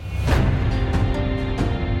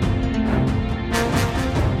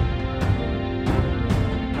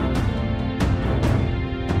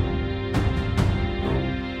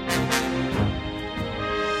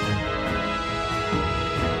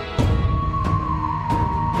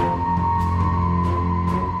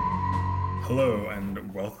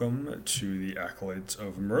welcome to the Acolytes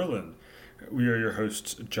of Merlin. We are your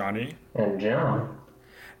hosts, Johnny. And John.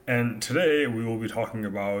 And today we will be talking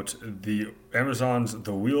about the Amazon's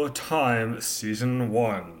The Wheel of Time Season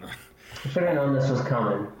 1. I should have known this was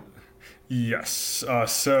coming. Yes,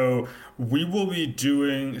 so we will be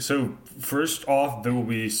doing... So first off, there will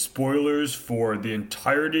be spoilers for the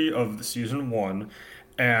entirety of the Season 1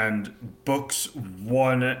 and books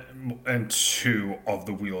 1 and 2 of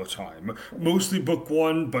The Wheel of Time. Mostly book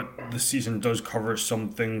 1, but the season does cover some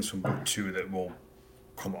things from book 2 that will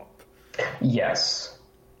come up. Yes,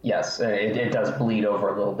 it does bleed over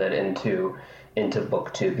a little bit into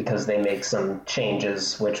book 2 because they make some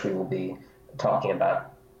changes, which we will be talking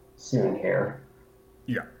about soon here.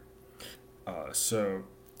 Yeah. So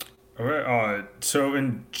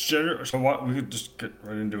in general, what we could just get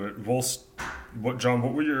right into it. John?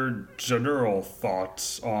 What were your general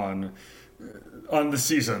thoughts on the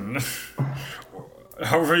season?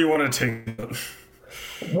 However you want to take it.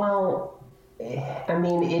 Well, I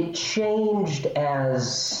mean, it changed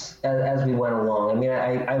as we went along. I mean,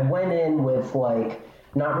 I went in with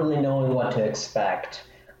not really knowing what to expect.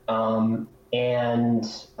 I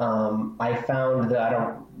found that I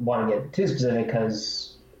don't want to get too specific because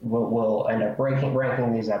we'll end up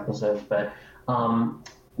ranking these episodes. But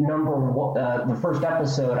number one, the first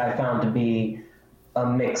episode I found to be a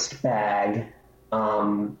mixed bag,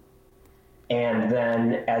 and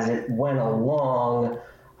then as it went along,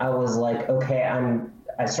 I was like, okay,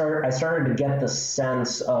 I started to get the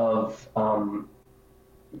sense of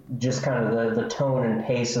just kind of the tone and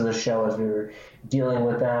pace of the show as we were dealing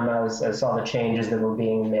with them. I saw the changes that were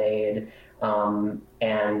being made,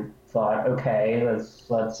 and thought, okay, let's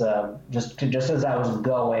just as I was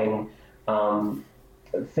going,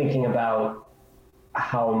 thinking about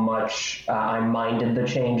how much I minded the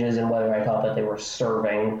changes and whether I thought that they were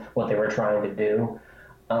serving what they were trying to do,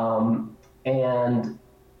 and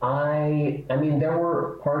I mean, there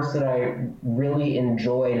were parts that I really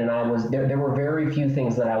enjoyed, and there were very few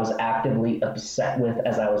things that I was actively upset with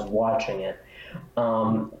as I was watching it.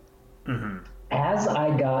 As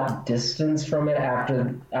I got distance from it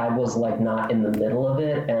after I was not in the middle of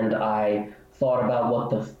it, and I thought about what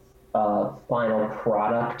the final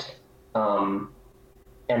product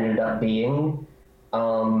ended up being,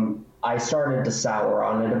 I started to sour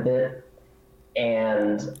on it a bit.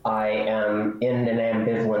 And I am in an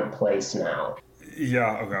ambivalent place now.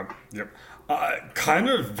 Yeah, okay, yep.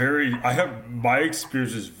 My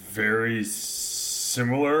experience is very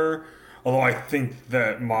similar, although I think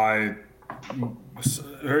that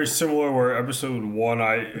very similar where episode 1,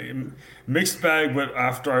 I mixed bag, but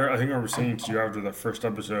after, I think I remember saying to you after the first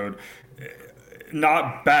episode,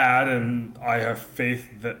 not bad, and I have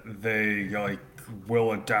faith that they,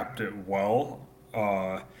 will adapt it well,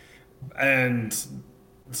 and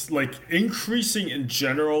it's increasing in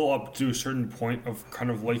general up to a certain point of kind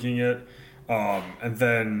of liking it, and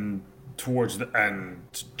then towards the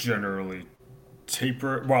end generally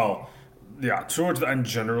towards the end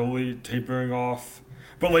generally tapering off.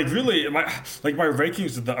 But really my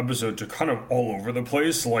rankings of the episodes are kind of all over the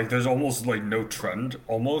place. There's almost no trend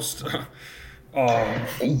almost.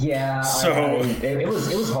 Yeah, so it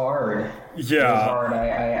was hard. Yeah, it was hard.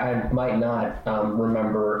 I might not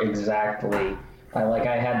remember exactly.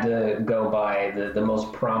 I had to go by the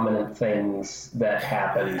most prominent things that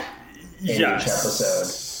happened in each episode.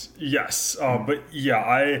 Yes, but yeah,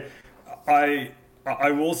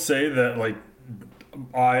 I will say that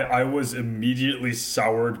I was immediately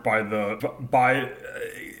soured by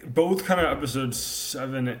both kind of episodes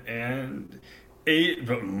 7 and 8,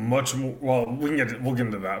 but much more. Well, we'll get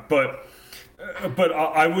into that. But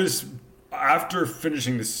I was, after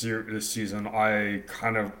finishing this season, I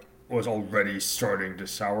kind of was already starting to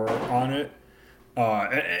sour on it,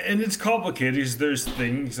 and it's complicated because there's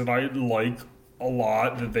things that I like a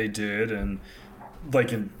lot that they did, and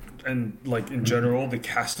in general, the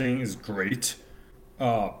casting is great,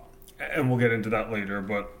 and we'll get into that later.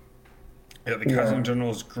 But yeah, the casting in general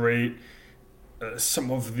is great. Some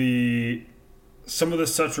of the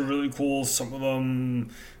sets were really cool. Some of them,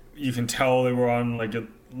 you can tell they were on a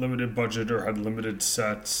limited budget or had limited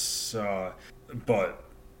sets. But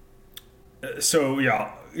so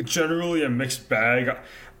yeah, generally a mixed bag.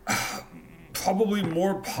 Probably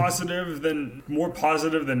more positive than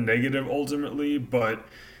negative ultimately, but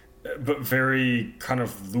very kind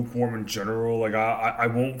of lukewarm in general. I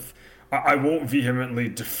won't vehemently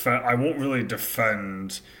defend. I won't really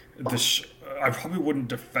defend the. I probably wouldn't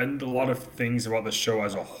defend a lot of things about the show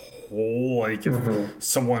as a whole. If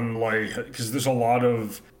someone because there's a lot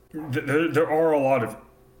of there are a lot of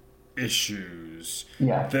issues.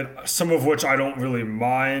 Yeah. That some of which I don't really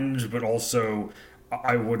mind, but also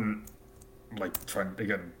I wouldn't like try and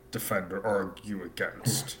again defend or argue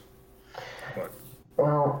against. But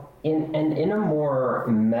Well, in a more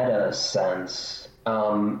meta sense,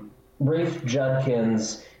 Rafe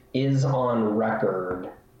Judkins is on record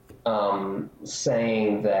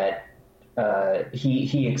saying that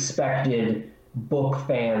he expected book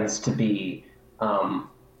fans to be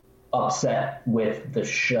upset with the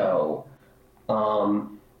show,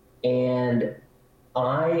 and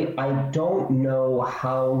I don't know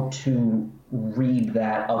how to read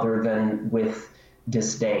that other than with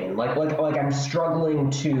disdain. Like I'm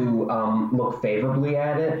struggling to look favorably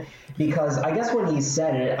at it, because I guess when he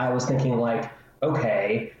said it, I was thinking like,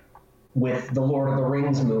 okay, with the Lord of the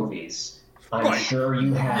Rings movies, I'm sure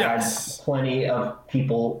you had plenty of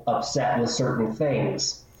people upset with certain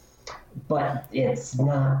things, but it's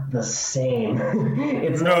not the same.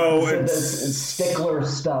 The Stickler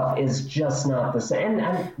stuff is just not the same.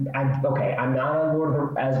 And I'm okay. I'm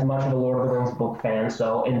not as much of a Lord of the Rings book fan,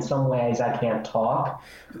 so in some ways I can't talk.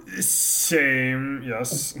 Same,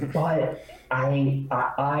 yes. But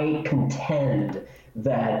I contend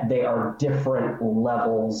that they are different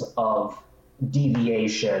levels of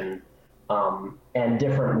deviation, and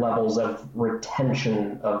different levels of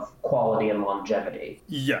retention of quality and longevity.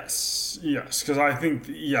 Yes, because I think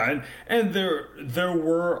and there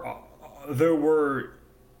were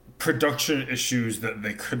production issues that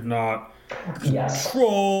they could not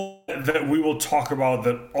control, that we will talk about,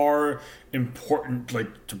 that are important,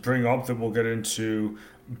 like to bring up, that we'll get into.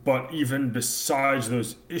 But even besides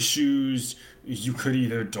those issues, you could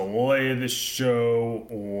either delay the show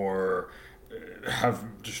or have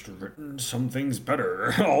just written some things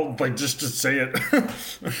better. I'll just to say it.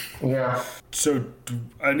 Yeah. So,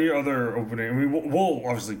 any other opening? I mean, we'll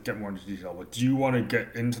obviously get more into detail, but do you want to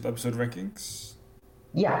get into the episode rankings?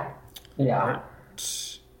 Yeah. Right.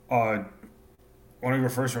 Want to go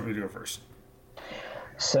first, or want me to go first?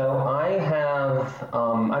 So I have.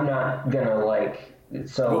 I'm not gonna like.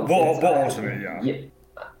 So we'll alternate.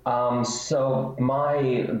 Yeah. So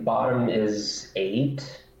my bottom is 8.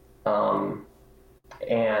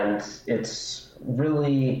 And it's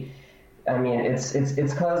really, I mean, it's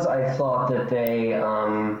because I thought that they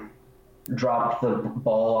dropped the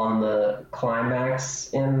ball on the climax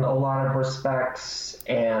in a lot of respects,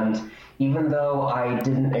 and even though I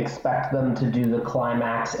didn't expect them to do the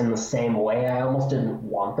climax in the same way, I almost didn't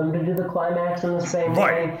want them to do the climax in the same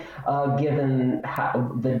way, given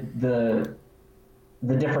how the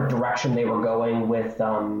different direction they were going with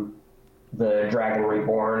the Dragon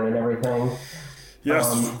Reborn and everything.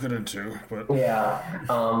 Yes, we'll get into, but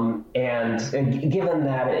and given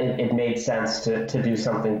that it made sense to do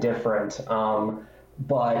something different,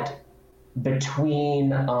 but between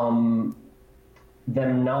them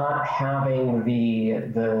not having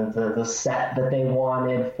the set that they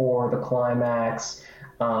wanted for the climax,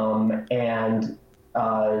 and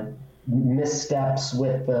missteps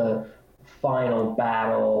with the final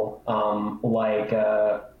battle,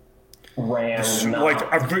 Rand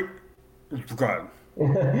go ahead.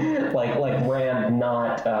 like Rand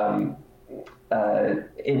not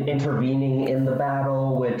intervening in the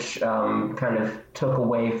battle, which kind of took a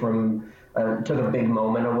big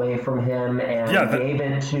moment away from him, and gave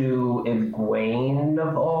it to Egwene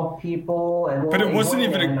of all people. And but it wasn't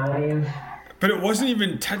even. But it wasn't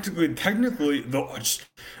even technically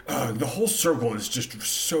the whole circle is just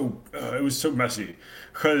so it was so messy,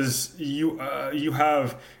 because you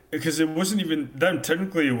have. Because it wasn't even them.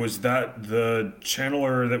 Technically, it was that the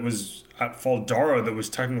channeler that was at Faldara that was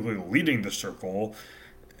technically leading the circle,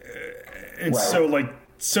 and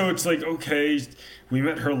so it's like, okay, we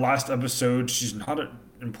met her last episode. She's not an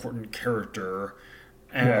important character,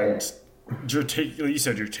 and you're taking, like you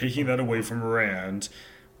said, you're taking that away from Rand,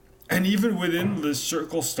 and even within the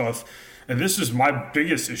circle stuff. And this is my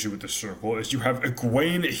biggest issue with the circle, is you have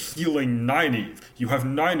Egwene healing Nynaeve. You have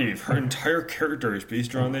Nynaeve, her entire character is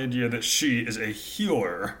based around the idea that she is a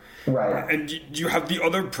healer. Right. And you have the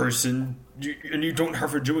other person, and you don't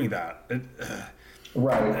have her doing that.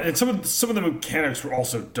 Right. And some of the mechanics were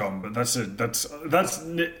also dumb, but that's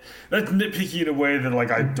nitpicky in a way that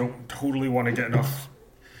I don't totally want to get enough.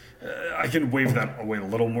 I can wave that away a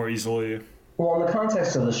little more easily. Well, in the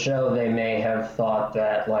context of the show, they may have thought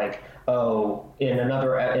that in an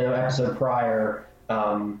episode prior,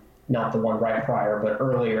 not the one right prior, but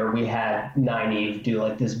earlier, we had Nynaeve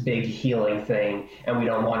do this big healing thing, and we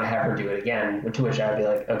don't want to have her do it again. To which I'd be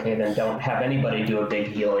like, okay, then don't have anybody do a big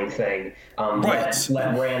healing thing. Let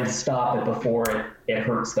Rand stop it before it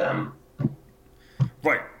hurts them.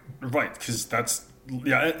 Right, because that's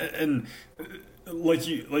yeah, and like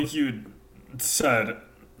you said,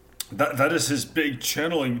 that is his big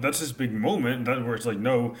channeling. That's his big moment. That where it's like,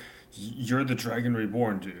 no, you're the Dragon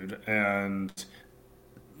Reborn, dude, and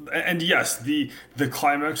yes, the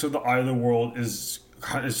climax of the Eye of the World is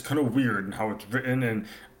kind of weird in how it's written,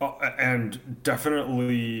 and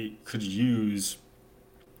definitely could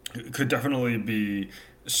definitely be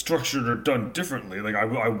structured or done differently. Like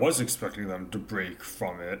I was expecting them to break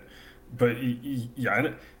from it, but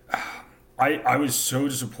yeah, I was so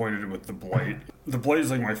disappointed with the Blight. The Blight is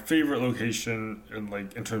like my favorite location, and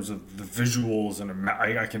like in terms of the visuals, and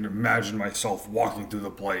I can imagine myself walking through the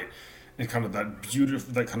Blight, and kind of that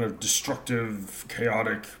beautiful, that kind of destructive,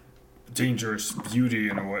 chaotic, dangerous beauty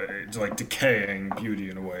in a way, like decaying beauty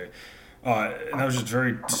in a way. And that was just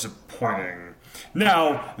very disappointing.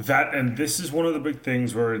 Now that, and this is one of the big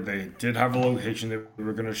things where they did have a location they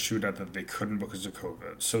were going to shoot at that they couldn't because of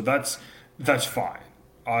COVID. So that's fine.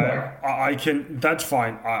 I can, that's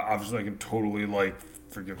fine. Obviously I can totally like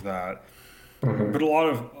forgive that. Mm-hmm. But a lot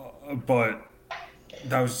of but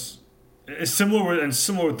that was it's similar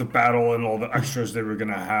with the battle and all the extras they were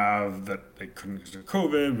gonna have that they couldn't because of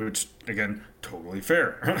COVID, which again totally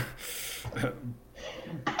fair. But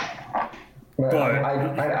But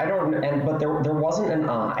I don't, and but there wasn't an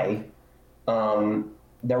eye.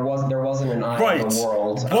 There wasn't an eye right, of the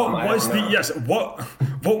world. what I was don't the know. yes?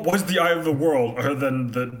 What was the eye of the world other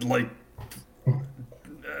than the like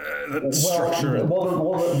the structure? The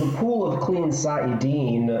pool of clean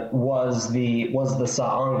Saidin was the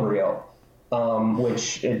Sa'angreal,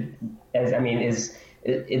 which as I mean is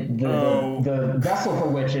Oh, the vessel for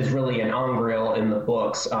which is really an angreal in the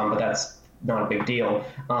books, but that's not a big deal.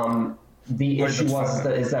 The right, issue that's fine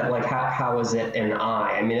then. is that like how is it an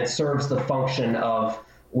eye? I mean, it serves the function of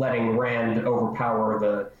letting Rand overpower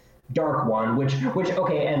the Dark One, which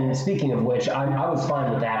okay. And speaking of which, I was fine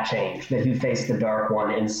with that change that he faced the Dark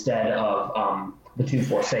One instead of the two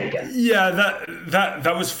Forsaken. Yeah, that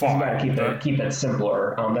was You got to fine. keep it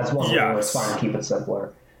simpler. That's one thing where it's fine Yes, to keep it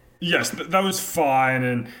simpler. yes, that was fine,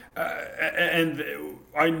 and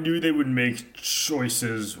I knew they would make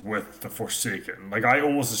choices with the Forsaken. Like I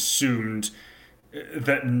almost assumed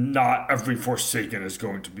that not every Forsaken is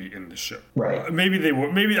going to be in the ship. Right. Maybe they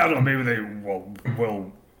will. Maybe I don't know. Maybe they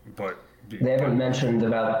will, but They but haven't mentioned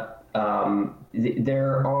about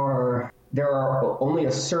there are only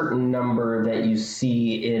a certain number that you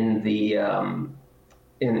see in the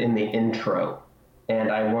in the intro,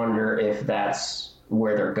 and I wonder if that's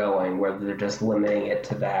where they're going, whether they're just limiting it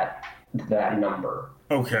to that number,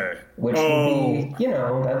 okay. which would be,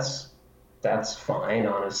 Oh, that's fine,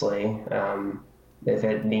 honestly. If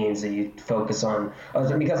it means that you focus on,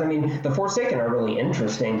 because I mean, the Forsaken are really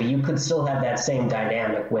interesting, but you could still have that same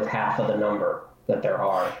dynamic with half of the number that there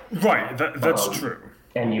are, right. That's true.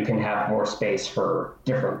 and you can have more space for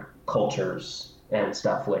different cultures and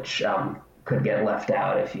stuff, which could get left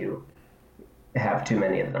out if you have too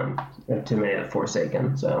many of them, too many of the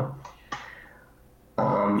Forsaken. So,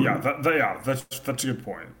 Yeah, yeah. That's a good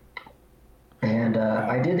point. and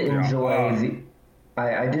I did Yeah. enjoy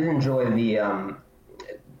I did enjoy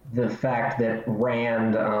the fact that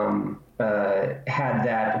Rand had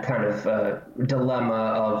that kind of dilemma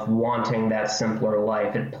of wanting that simpler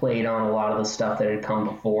life. It played on a lot of the stuff that had come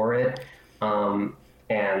before it, and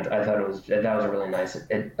I thought that was a really nice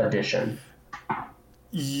addition.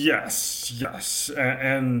 Yes, yes,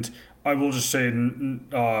 and I will just say,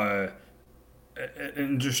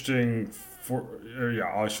 interesting for yeah.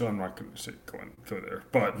 Actually, I'm not going to say go there,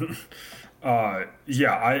 but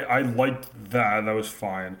yeah, I liked that. That was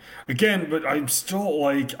fine. Again, but I'm still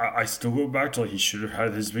like I still go back to like he should have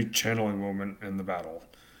had his big channeling moment in the battle,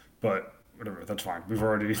 but whatever. That's fine. We've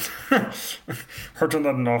already harped on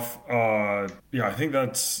that enough. Yeah, I think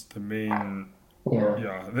that's the main. Yeah,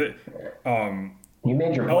 Yeah. you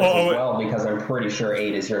made your points as well because I'm pretty sure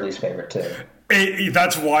 8 is your least favorite too.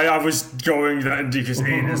 That's why I was going that because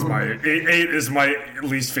eight is my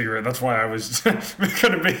least favorite. That's why I was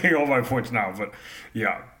kind of making all my points now. But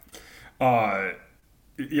yeah, uh,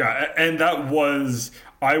 yeah, and that was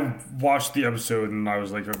I watched the episode and I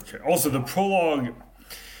was like, okay. Also, the prologue,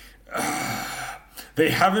 they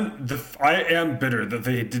haven't. I am bitter that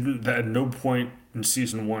they didn't. That at no point in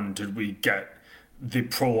season one did we get the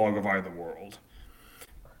prologue of Eye of the World.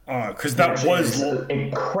 Because that Which was is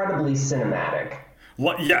incredibly cinematic.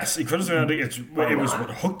 yes, incredibly cinematic. Or It was not.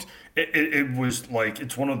 what hooked. It was like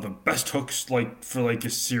it's one of the best hooks like for like a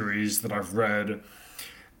series that I've read,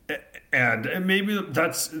 and maybe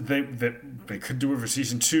they could do it for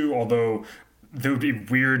season two. Although it would be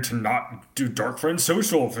weird to not do Dark Friend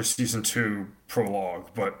Social for season two prologue,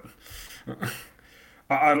 but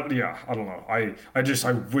Yeah, I don't know. I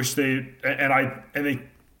wish they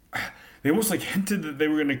almost like hinted that they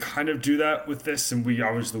were going to kind of do that with this, and we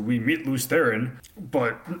meet Lews Therin,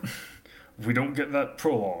 but we don't get that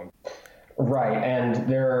prologue. Right, and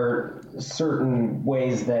there are certain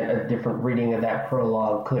ways that a different reading of that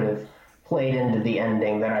prologue could have played into the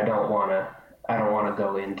ending that I don't want to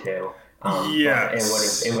go into. But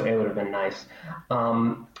Yes. it would have been nice.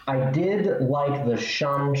 I did like the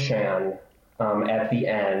Shan at the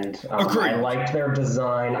end. I Agreed. liked their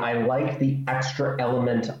design. I liked the extra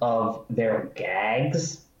element of their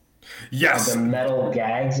gags. The Yes. metal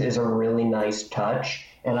gags is a really nice touch,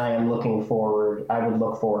 and I am looking forward. I would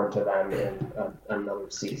look forward to them in another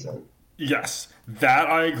season. Yes. That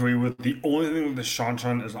I agree with. The only thing with the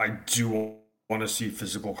Shanshan is I do want to see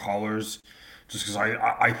physical collars, just because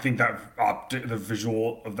I think that the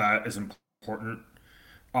visual of that is important.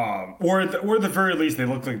 Or at the very least, they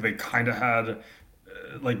look like they kind of had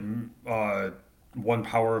like uh, one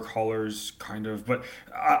power collars, kind of. But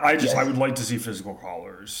I Yes, would like to see physical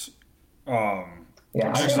collars, yeah,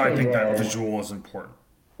 I just because think I they think that did visual is important.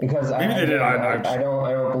 because Maybe they did. I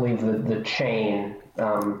don't believe that the chain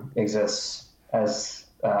exists as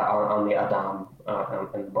on the Adam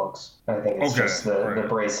in the books. I think it's Okay, just all the right.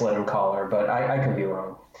 bracelet and collar, but I could be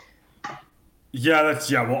wrong. Yeah, that's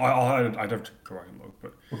yeah. Well, I'd have to go back and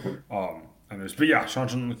look, anyways, but yeah, Sean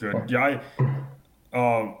Chen looked good. Yeah,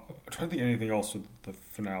 I'm trying to think of anything else with the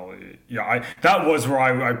finale. Yeah, I that was where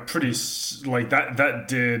I like that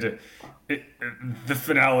did the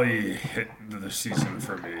finale hit the season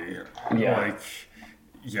for me. Yeah. Like,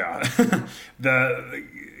 yeah, the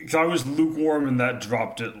because I was lukewarm and that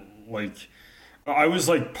dropped it like. I was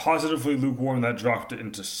like positively lukewarm. That dropped it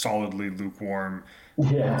into solidly lukewarm.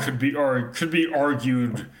 Yeah. Could be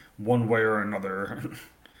argued one way or another.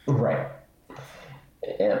 Right.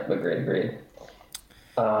 Yeah. Agreed.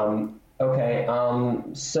 Okay.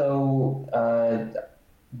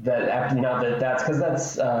 That after now that that's because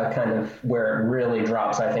that's kind of where it really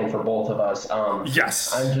drops, I think, for both of us. I'm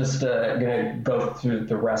Yes. just gonna go through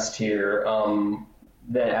the rest here.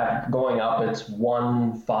 Going up, it's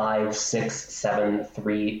 1, 5, 6, 7,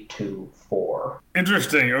 3, 2, 4.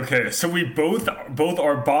 Interesting. Okay, so we both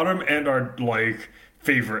our bottom and our like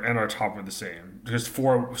favorite and our top are the same. Because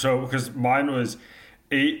four. So because mine was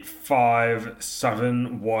 8, 5,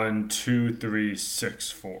 7, 1, 2, 3,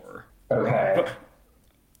 6, 4. Okay.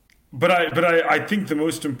 But I think the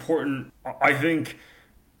most important. I think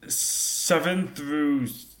 7 through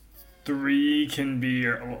 3 can be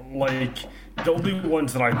like the only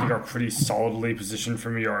ones that I think are pretty solidly positioned for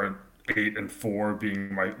me are 8 and 4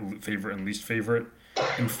 being my favorite and least favorite,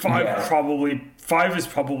 and Yeah. five is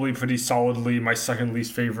probably pretty solidly my second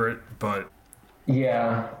least favorite. But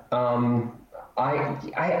Yeah.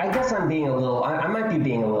 I guess I'm being a little. I might be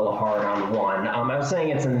being a little hard on one. I was saying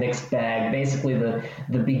it's a mixed bag. Basically, the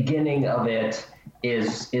beginning of it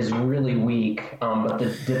is really weak, but the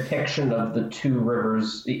depiction of the two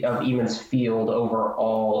rivers of Eamon's Field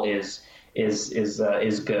overall is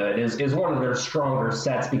good. Is one of their stronger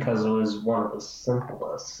sets because it was one of the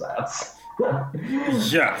simplest sets.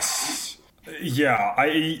 yes, yeah,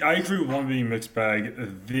 I agree with one being mixed bag.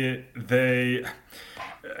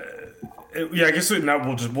 Yeah, I guess now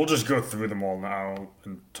we'll just go through them all now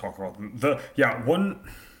and talk about them.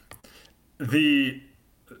 The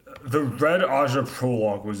the Red Aja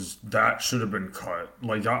prologue was that should have been cut.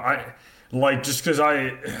 I like just because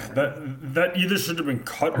I that either should have been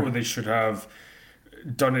cut or they should have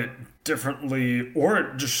done it differently, or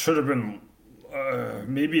it just should have been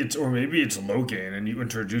maybe it's Logan and you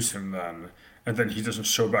introduce him then, and then he doesn't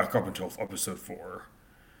show back up until episode 4,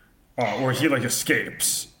 or he like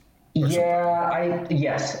escapes or something.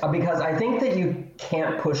 Yes, because I think that you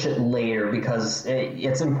can't push it later because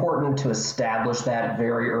it's important to establish that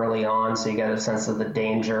very early on, so you get a sense of the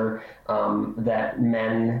danger that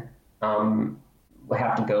men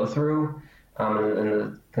have to go through and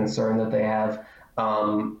the concern that they have.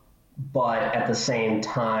 But at the same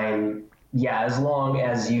time, yeah, as long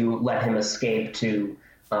as you let him escape to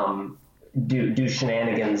do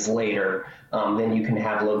shenanigans later, then you can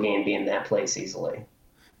have Logan be in that place easily.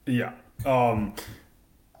 Yeah. Um,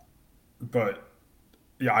 but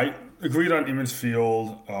yeah, I agreed on Eamon's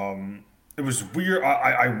Field. It was weird.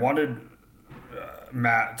 I wanted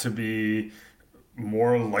Matt to be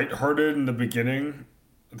more lighthearted in the beginning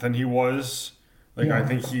than he was. Like I Yeah.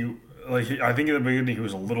 think I think in the beginning he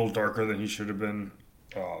was a little darker than he should have been.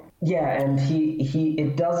 Yeah, and he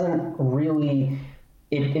it doesn't really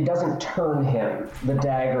it doesn't turn him the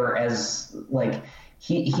dagger as like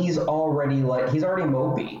he's already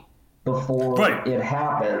mopey before Right. it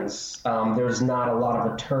happens. There's not a lot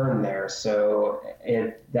of a turn there, so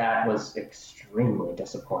that was extremely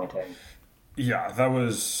disappointing. Yeah, that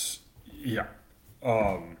was yeah.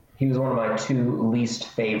 He was one of my two least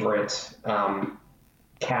favorite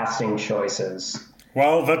casting choices.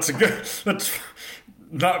 Well, that's good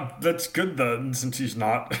then, since he's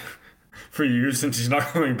not for you, since he's not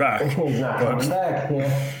coming back. He's not coming back.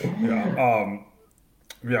 Yeah. Yeah.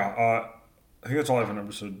 Yeah. I think that's all I have in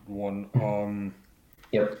episode 1.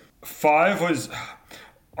 Yep. 5 was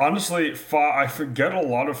honestly 5. I forget a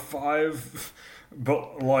lot of 5,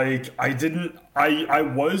 but like I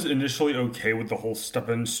was initially okay with the whole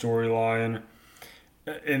Stepin storyline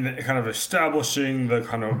in kind of establishing the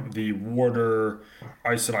kind of the warder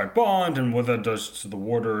Aes Sedai bond and what that does to the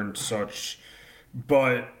warder and such.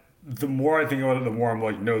 But the more I think about it, the more I'm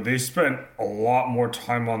like, no, they spent a lot more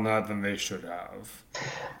time on that than they should have.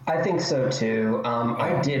 I think so too.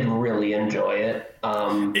 I did really enjoy it.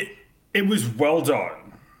 It was well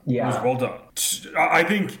done. Yeah. It was well done. I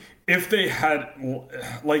think if they had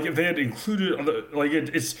included other, like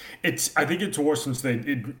it's I think it's worse since they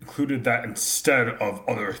included that instead of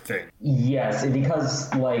other things. Yes,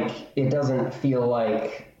 because like it doesn't feel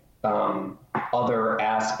like other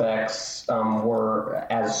aspects were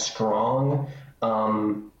as strong.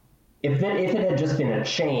 If it had just been a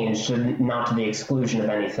change, not to the exclusion of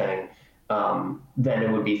anything, then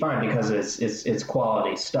it would be fine because it's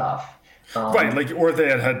quality stuff. Right, like, or they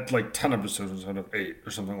had like 10 episodes instead of 8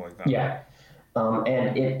 or something like that. Yeah,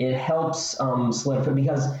 and it helps solidify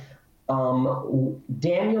because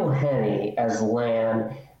Daniel Henney as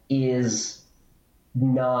Lan is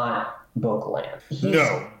not Bookland. He's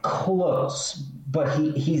close, but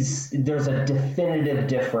he's there's a definitive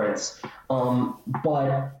difference.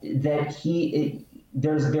 But that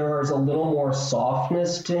there's a little more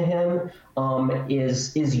softness to him.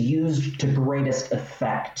 Is used to greatest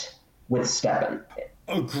effect with Stepin.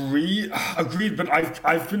 Agreed, but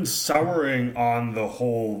I've been souring on the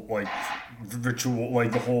whole like ritual,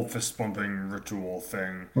 like the whole fist bumping ritual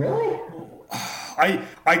thing. Really?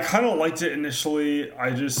 I kind of liked it initially.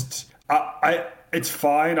 It's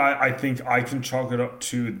fine. I think I can chalk it up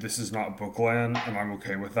to this is not Bookland, and I'm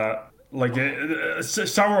okay with that. Like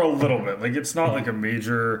it's sour a little bit. Like it's not like a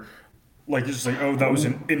major. Like it's just like, oh, that was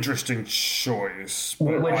an interesting choice.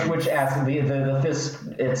 Which asks the fist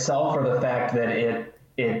itself, or the fact that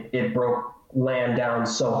it broke Lan down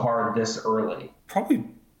so hard this early? Probably,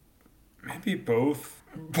 maybe both.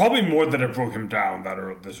 Probably more than it broke him down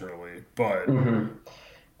this early. But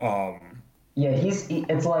yeah,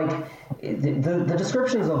 it's like the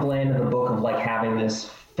descriptions of Lan in the book of like having this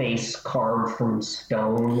face carved from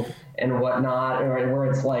stone and whatnot, where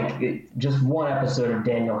it's like just one episode of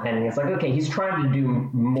Daniel Henney. It's like, okay, he's trying to do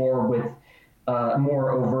more with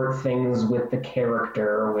more overt things with the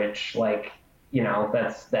character, which, like, you know,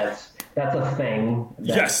 that's a thing.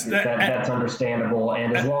 That's understandable,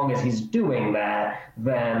 and as long as he's doing that,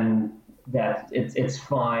 then that it's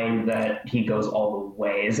fine that he goes all the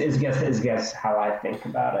way. Is guess how I think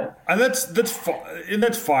about it. And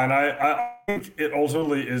that's fine. I think it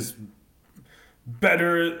ultimately is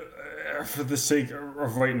better for the sake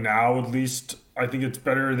of right now, at least. I think it's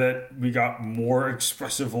better that we got more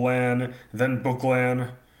expressive Lan than Book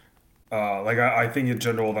Lan. I think in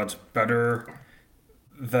general that's better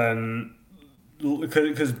than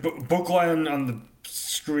because Book Lan on the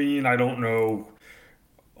screen, I don't know.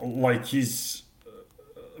 Like he's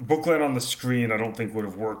Bookland on the screen, I don't think would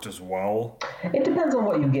have worked as well. It depends on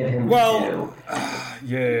what you give him to do.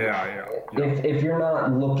 Yeah. If you're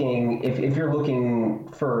not looking, if you're looking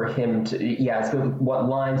for him to, it's good what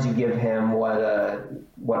lines you give him,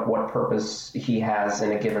 what purpose he has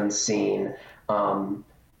in a given scene, and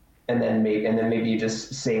then maybe you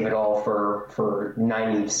just save it all for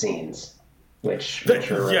naive scenes, which are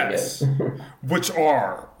really good.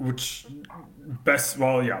 which best.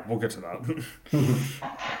 Well, yeah, we'll get to that.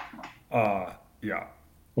 Yeah.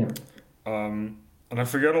 And I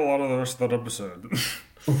forget a lot of the rest of that episode.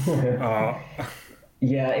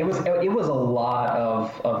 Yeah, it was a lot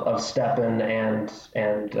of Stepin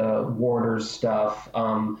and Warder's stuff.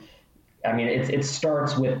 I mean, it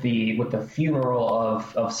starts with the funeral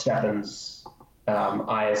of Stepin's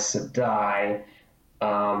Aes Sedai.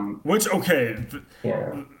 Which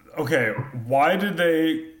okay, why did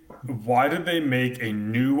they make a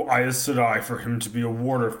new Aes Sedai for him to be a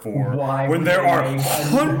warder for when there are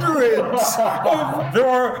hundreds there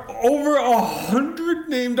are over 100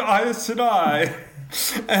 named Aes Sedai?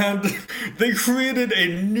 and they created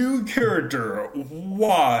a new character.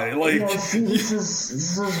 Why? Like, see, this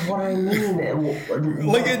is what I mean.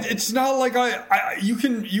 like it's not like you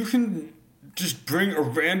can just bring a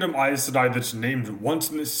random Aes Sedai that's named once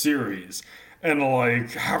in this series and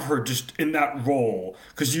like have her just in that role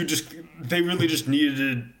because they really just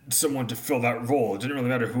needed someone to fill that role. It didn't really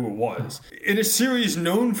matter who it was in a series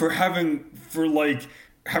known for having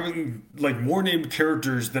more named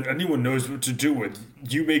characters than anyone knows what to do with.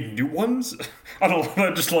 You make new ones. I don't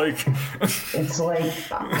know. Just like it's like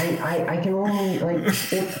I can only like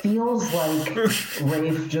it feels like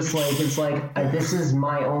Rafe just like it's like this is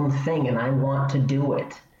my own thing and I want to do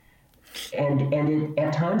it. And it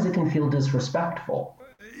at times it can feel disrespectful.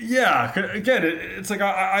 Yeah, again, it's like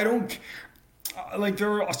I don't like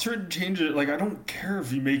there are certain changes. Like I don't care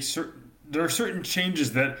if you make certain. There are certain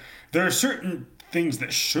changes that there are certain things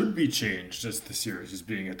that should be changed as the series is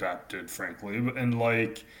being adapted. Frankly, and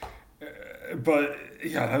like. But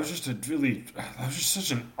yeah, that was just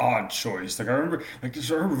such an odd choice. Like I remember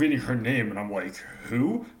reading her name, and I'm like,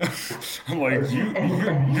 who? I'm like, you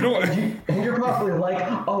don't. And you're probably like,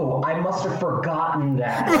 oh, I must have forgotten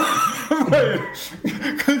that. Right,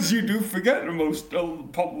 because you do forget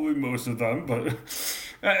probably most of them. But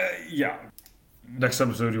yeah, next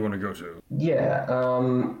episode you want to go to? Yeah.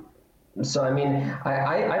 So I mean,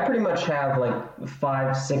 I pretty much have like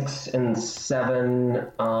 5, 6, and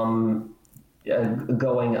 7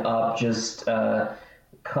 going up just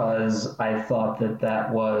because I thought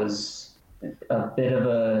that was a bit of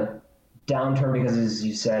a downturn because, as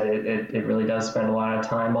you said, it really does spend a lot of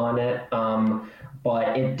time on it,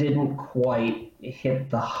 but it didn't quite hit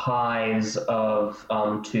the highs of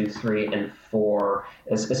 2, 3, and 4,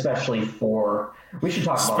 especially 4. We should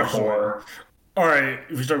talk about 4. All right,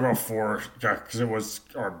 we should talk about 4, yeah, because it was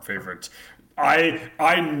our favorite.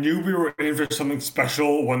 I knew we were in for something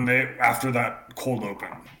special when after that cold open,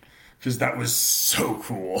 because that was so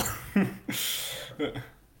cool.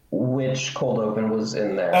 Which cold open was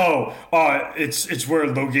in there? Oh, it's where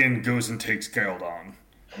Logan goes and takes Gaeldon.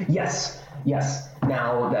 Yes.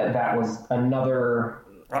 Now that was another.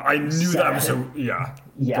 I knew that episode. Yeah.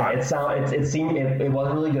 Yeah, it seemed it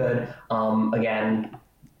was really good. Again.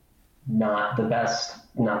 Not the best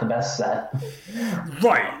set.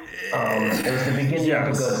 Right. It was the beginning of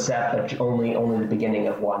a good set, but only the beginning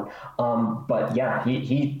of one. But yeah,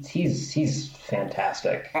 he's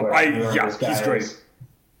fantastic. He's great.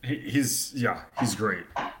 He's great.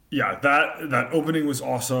 Yeah, that opening was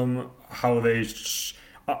awesome. How they,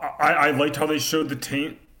 I liked how they showed the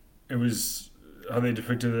taint. It was how they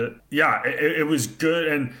depicted it. Yeah, it was good,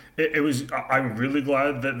 and it was. I'm really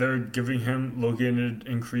glad that they're giving Logan an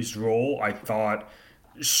increased role. I thought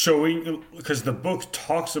showing because the book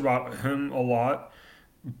talks about him a lot,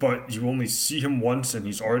 but you only see him once, and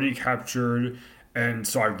he's already captured. And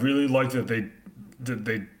so I really liked that they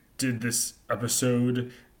did this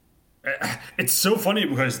episode. It's so funny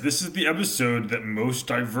because this is the episode that most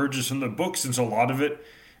diverges from the book, since a lot of it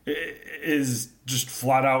is just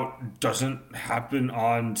flat out doesn't happen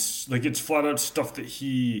on, like, it's flat out stuff that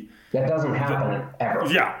doesn't happen ever.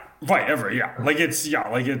 Yeah, right, ever. Yeah,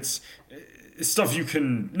 it's stuff you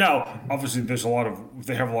can now. Obviously, they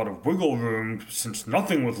have a lot of wiggle room since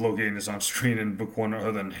nothing with Logan is on screen in book 1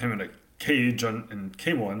 other than him in a cage in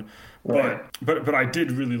Camelin. Right. But I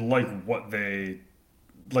did really like what they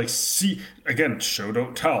see again. Show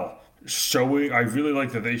don't tell. I really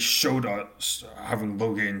like that they showed us having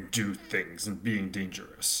Logan do things and being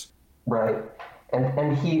dangerous. Right,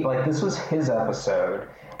 and he this was his episode.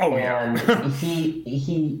 Oh, and yeah.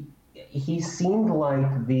 he seemed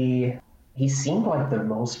like the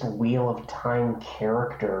most Wheel of Time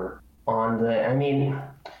character on the. I mean,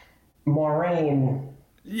 Moiraine.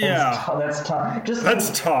 Yeah, that's tough.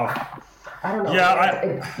 That's tough. I don't know.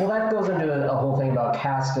 Yeah, well, that goes into a whole thing about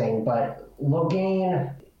casting, but Logan.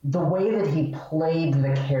 The way that he played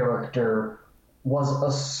the character was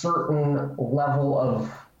a certain level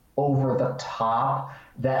of over the top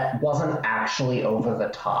that wasn't actually over the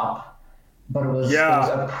top, but it was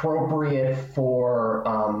appropriate for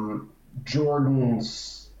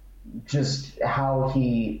Jordan's just how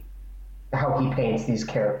he paints these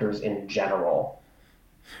characters in general.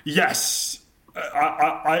 Yes,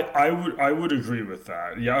 I would agree with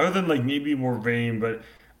that. Yeah, other than maybe more Moiraine, but.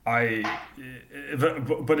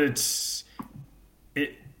 But that's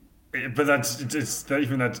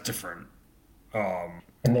different.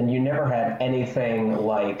 And then you never had anything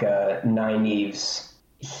like Nynaeve's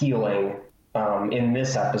healing in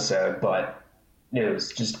this episode, but it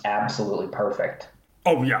was just absolutely perfect.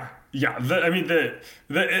 Oh yeah.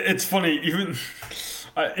 It's funny. Even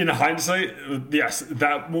In hindsight, yes,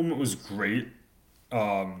 that moment was great.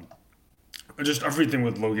 Um, just everything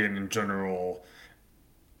with Logan in general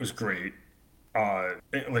was great.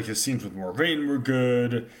 Like his scenes with Moraine were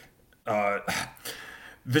good. Uh,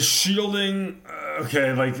 the shielding,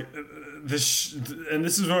 okay, like this, and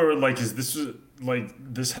this is where like is this was like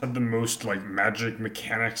this had the most like magic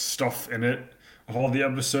mechanics stuff in it of all the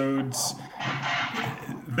episodes.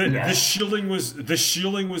 The shielding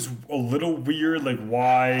was a little weird. Like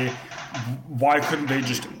why couldn't they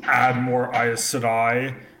just add more Aes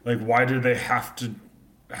Sedai? Like why did they have to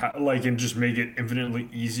like and just make it infinitely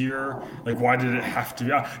easier? Like why did it have to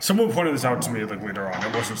be? Someone pointed this out to me like later on.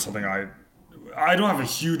 It wasn't something I don't have a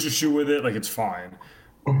huge issue with it. Like it's fine,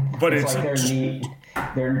 but It's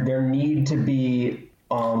like there need to be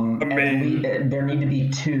there need to be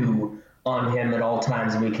two on him at all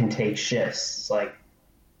times. We can take shifts. It's like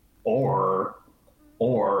or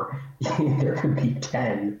there could be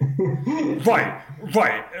 10. right,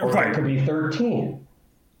 Or right. it could be 13.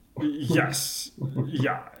 Yes,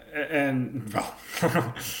 yeah, and well,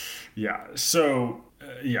 yeah. So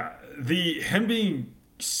yeah, the him being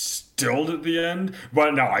stilled at the end,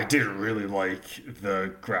 but no, I did really like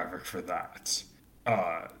the graphic for that.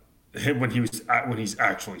 Him when he's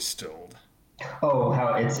actually stilled. Oh,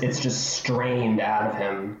 how it's just strained out of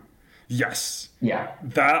him. Yes, Yeah,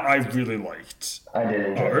 that I really liked. I did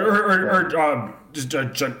enjoy it. Just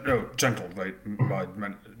gentle, right?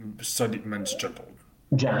 Men's gentle.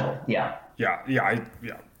 Gentle, yeah. Yeah,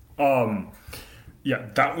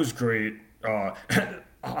 that was great. I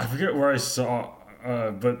forget where I saw,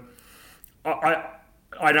 but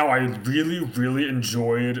I know I really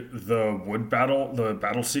enjoyed the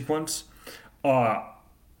battle sequence.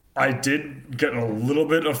 I did get a little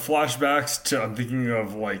bit of flashbacks to I'm thinking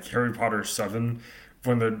of like Harry Potter 7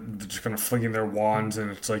 when they're just kind of flinging their wands and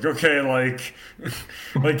it's like okay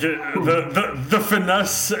the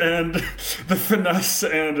finesse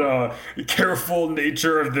and careful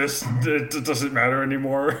nature of this it doesn't matter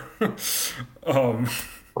anymore.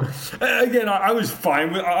 Again, I was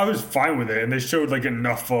fine with it, and they showed like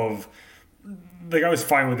enough of like I was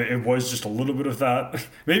fine with it. It was just a little bit of that.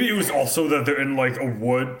 Maybe it was also that they're in like a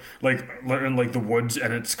wood, like they're in like the woods,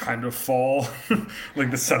 and it's kind of fall.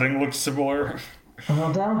 Like the setting looks similar.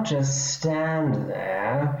 Well, don't just stand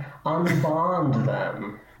there. Unbond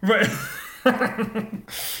them. Right.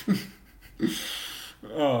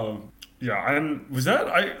 Yeah, and was that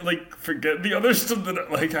I like forget the other stuff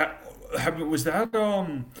that like was that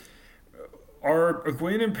are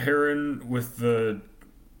Egwene and Perrin with the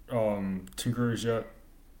Tinkerers yet?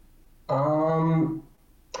 Um,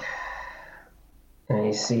 Let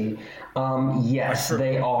me see. Yes,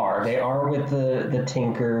 they are. They are with the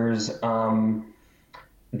Tinkers.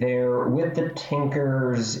 They're with the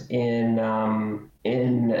Tinkers in 3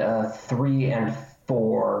 and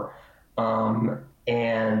 4,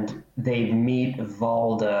 and they meet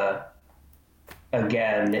Valda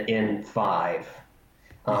again in 5.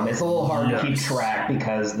 It's a little hard to keep track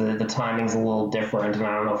because the timing's a little different, and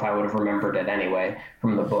I don't know if I would have remembered it anyway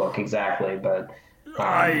from the book exactly, but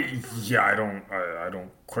I don't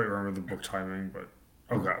quite remember the book timing, but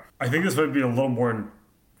okay. I think this might be a little more in.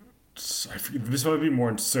 This might be more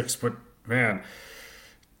in 6, but man,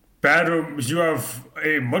 you have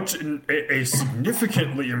a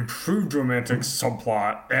significantly improved romantic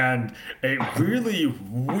subplot and a really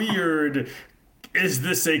weird. Is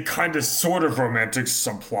this a kind of sort of romantic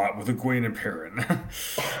subplot with Egwene and Perrin?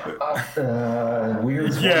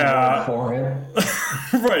 Weird for it.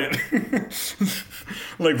 Right.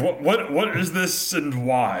 Like what is this and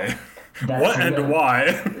why?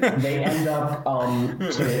 Why? They end up going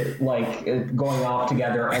off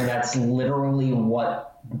together, and that's literally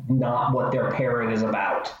not what their pairing is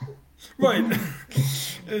about. Right.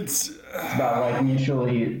 It's about like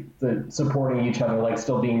mutually supporting each other, like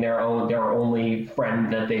still being their only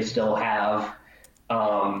friend that they still have,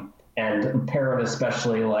 and Perrin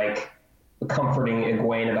especially like comforting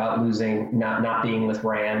Egwene about not being with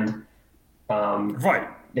Rand. Right.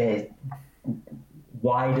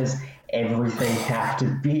 Why does everything have to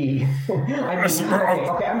be? I'm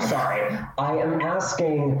sorry. I am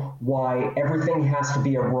asking why everything has to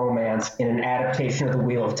be a romance in an adaptation of The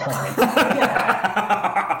Wheel of Time.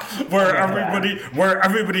 where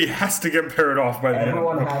everybody has to get paired off by the end.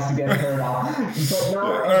 Everyone has to get paired off, but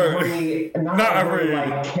not every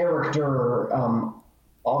like character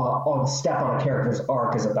on step on a character's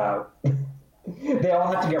arc is about. They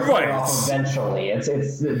all have to get paired off eventually.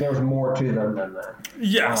 There's more to them than that.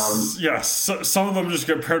 Yes. So, some of them just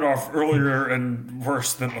get paired off earlier and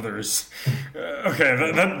worse than others.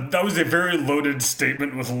 Okay, that was a very loaded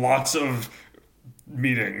statement with lots of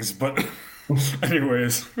meetings, but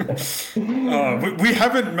anyways, we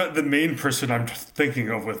haven't met the main person I'm thinking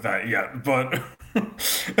of with that yet, but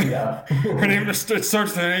Yeah. her name starts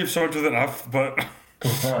with an F, but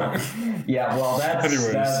Yeah, well,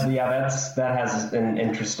 anyways. that has an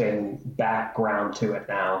interesting background to it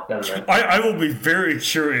now, doesn't it? I will be very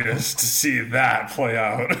curious to see that play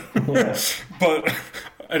out. Yeah. But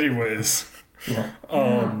anyways, Yeah.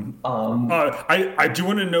 I do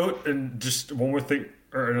want to note, and just one more thing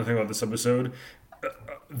or another thing about this episode,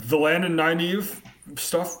 the Lan and Nynaeve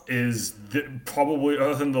stuff is probably,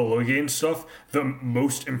 other than the Logain stuff, the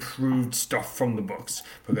most improved stuff from the books,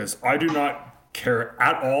 because I do not care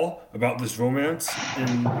at all about this romance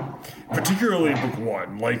in particularly book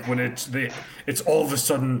one, like when it's all of a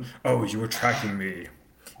sudden, oh, you were tracking me,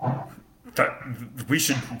 that we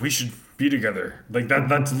should be together, like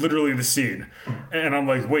that's literally the scene, and I'm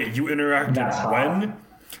like, wait, you interacted That's when hot.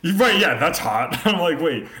 Right, yeah, that's hot. I'm like,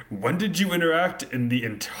 wait, when did you interact in the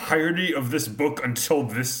entirety of this book until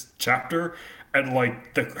this chapter? And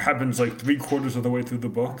like that happens like 3/4 of the way through the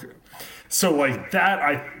book. So like that,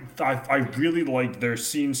 I really like their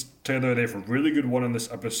scenes together. They have a really good one in this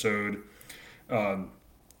episode, and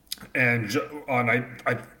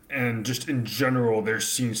just in general, their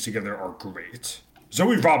scenes together are great.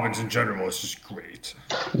 Zoe Robbins in general is just great.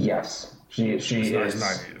 Yes, she As is.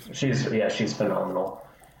 Nynaeve. She's phenomenal.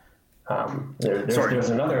 Sorry. There's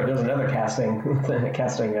another casting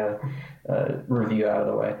review out of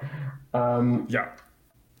the way. Yeah.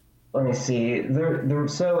 Let me see. The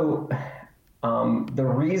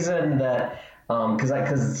reason that because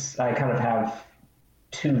I kind of have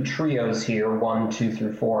two trios here, 1, 2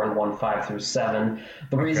 through 4, and 1, 5 through 7.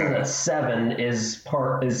 The reason Okay. that 7 is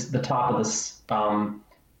the top of this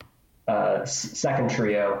second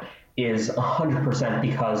trio is 100%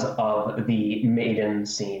 because of the maiden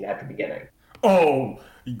scene at the beginning. Oh,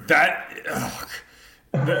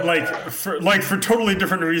 for totally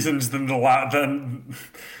different reasons than than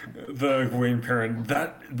the Gawain parent.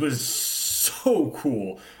 That was so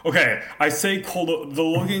cool. Okay, I say the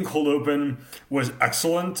Logan cold open was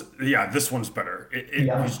excellent. Yeah, this one's better. It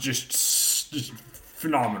Yeah. was just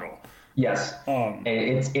phenomenal. Yes,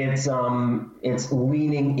 it's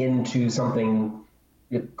leaning into something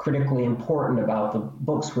critically important about the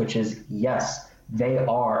books, which is yes, they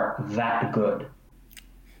are that good.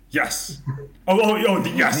 Yes.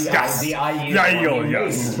 Yes, yes. The IU, The I IU, mean,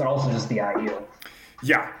 yes. maidens, but also just the IU.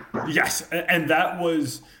 Yeah, yes, and that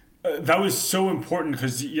was so important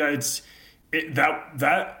because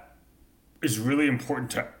that is really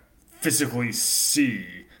important to physically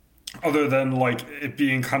see. Other than like it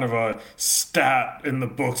being kind of a stat in the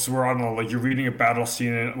books, where I don't know, like you're reading a battle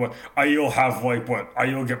scene and what Aiel have like what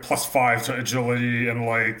Aiel get +5 to agility and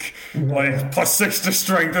like +6 to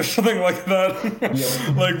strength or something like that.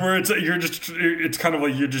 Yep. Like where it's kind of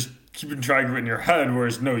like you're just keeping track of it in your head,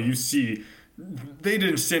 whereas no, you see they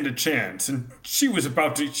didn't stand a chance, and she was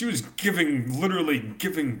literally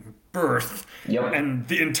giving birth, Yep. and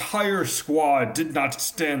the entire squad did not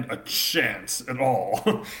stand a chance at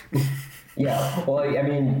all. Yeah, well, I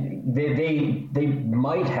mean, they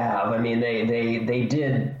might have. I mean, they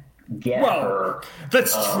did get her.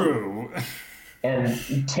 That's true. And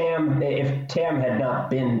if Tam had not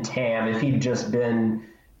been Tam, if he'd just been,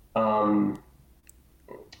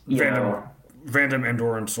 Random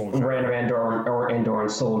Andoran soldier. random Andoran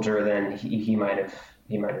soldier, then he might have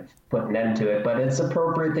put an end to it. But it's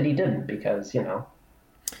appropriate that he didn't, because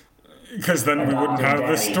Because then we wouldn't Adopted have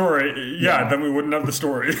the daddy. story. Yeah, then we wouldn't have the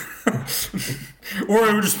story. Or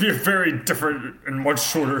it would just be a very different and much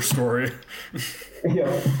shorter story.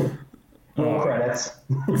 yeah, no credits.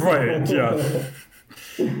 Right, yeah.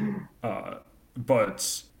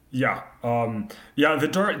 But yeah,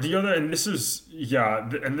 the other, and this is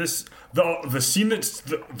and this the scene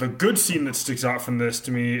the good scene that sticks out from this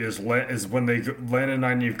to me is when Lan and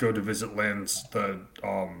Nynaeve go to visit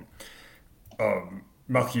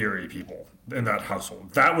Malkieri people in that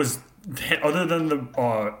household. That was, other than the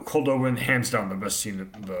Cold Owen, hands down the best scene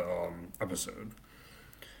in the episode.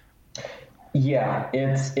 Yeah,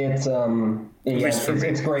 least for me.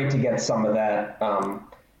 it's great to get some of that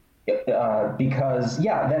because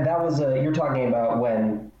that was you're talking about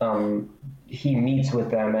when he meets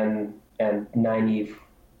with them and Nynaeve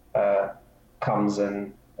comes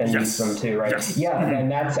and meets them too, right? Yes. Yeah,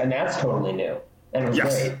 and that's totally new and it was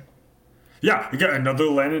Yes. great. Yeah, you got another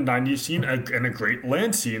Land and 90s scene and a great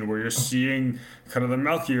land scene where you're seeing kind of the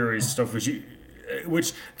Malkieri stuff,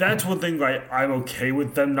 which that's one thing I'm okay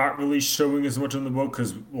with them not really showing as much in the book,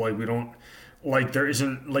 because like we don't, like there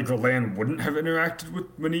isn't, like the land wouldn't have interacted with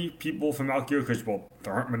many people from Malkieri because, well,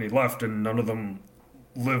 there aren't many left and none of them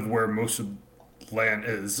live where most of Lan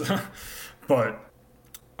is. But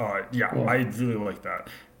yeah, Yeah. I really like that.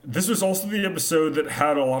 This was also the episode that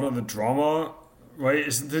had a lot of the drama, right?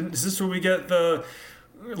 Is this where we get the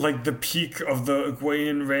like the peak of the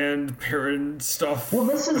Egwene Rand Perrin stuff? Well,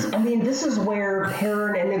 this is where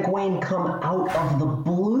Perrin and Egwene come out of the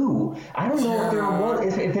blue. I don't know if there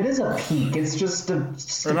was, if it is a peak. It's just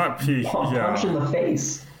Or not peak, punch in the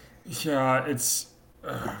face. Yeah, it's.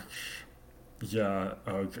 Yeah,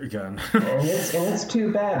 again. And it's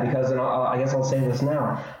too bad because, and I guess I'll say this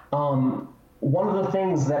now. One of the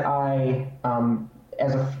things that I,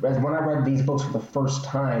 as when I read these books for the first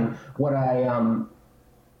time, what I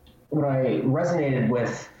resonated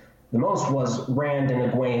with the most was Rand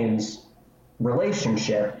and Egwene's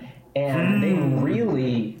relationship, and they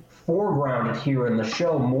really foregrounded here in the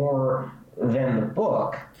show more than the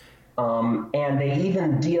book. And they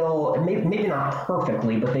even deal, maybe not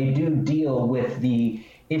perfectly, but they do deal with the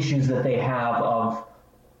issues that they have of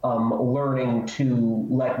learning to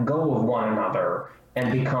let go of one another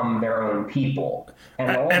and become their own people.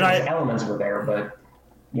 And all those elements were there, but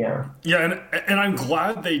yeah. Yeah, and I'm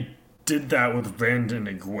glad they did that with Rand and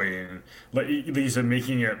Egwene. Like they said,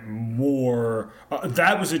 making it more.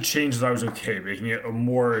 That was a change that I was okay, making it a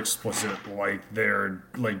more explicit. Like they're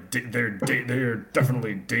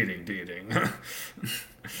definitely dating.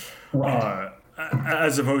 Right.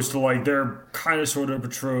 As opposed to like they're kind of sort of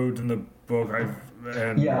betrothed in the book.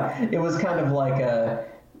 Yeah, it was kind of like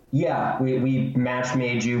we match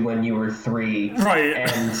made you when you were 3, right?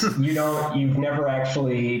 And you've never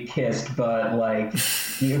actually kissed, but like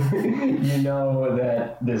you know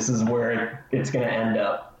that this is where it's going to end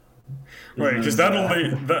up. Right, because that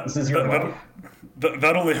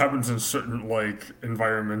only happens in certain like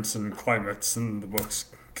environments and climates in the books.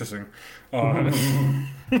 Kissing.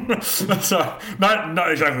 That's not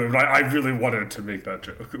exactly. But I really wanted to make that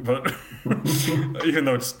joke, but even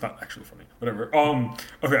though it's not actually funny, whatever.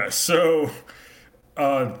 Okay, so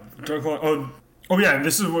oh yeah, and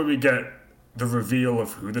this is where we get the reveal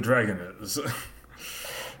of who the dragon is.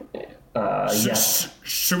 Yes.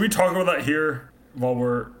 Should we talk about that here while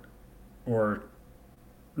we can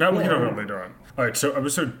talk about it later on. All right, so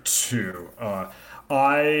episode 2.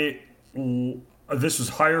 This was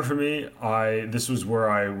higher for me. This was where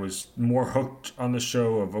I was more hooked on the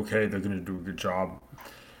show of okay, they're going to do a good job.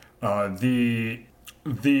 The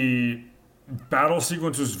battle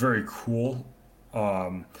sequence was very cool.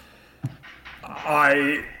 The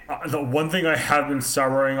one thing I have been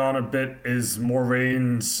souring on a bit is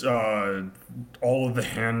Moraine's all of the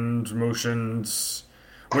hand motions,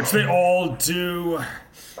 which they all do.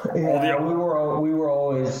 Yeah, we were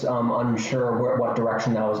always unsure what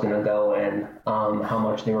direction that was going to go and how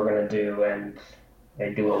much they were going to do, and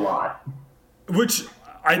they do a lot. Which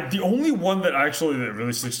the only one that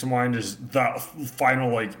really sticks to mind is that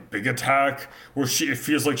final like big attack where it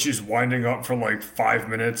feels like she's winding up for like 5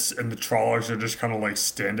 minutes and the Trollocs are just kind of like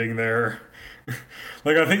standing there.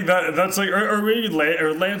 Like I think that's like or maybe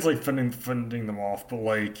Land's like fending them off, but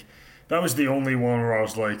like. That was the only one where I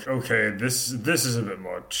was like, okay, this is a bit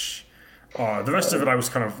much. The rest of it I was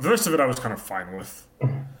kind of fine with.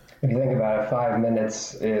 If you think about it, 5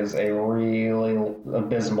 minutes is a really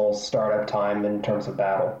abysmal startup time in terms of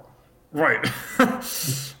battle. Right.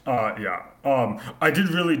 Yeah. I did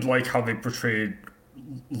really like how they portrayed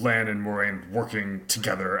Lan and Moraine working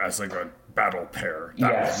together as like a battle pair.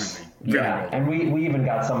 That was really well and we even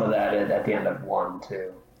got some of that at the end of 1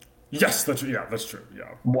 too. Yes, that's true.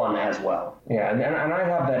 Yeah. 1 as well. Yeah, and I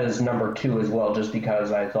have that as number 2 as well, just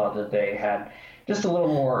because I thought that they had just a little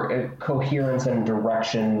more coherence and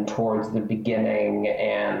direction towards the beginning,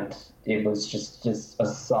 and it was just a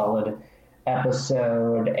solid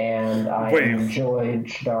episode, and I enjoyed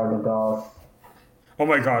Shadar Logoth. Oh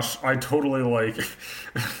my gosh, I totally like...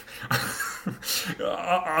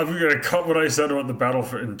 I'm going to cut what I said about the battle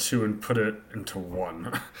in 2 and put it into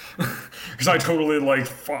 1. Because I totally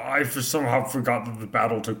I somehow forgot that the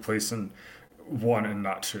battle took place in 1 and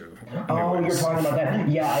not 2. Oh, you're talking about that.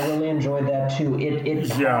 Yeah, I really enjoyed that too. It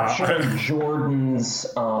captured Jordan's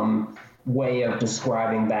way of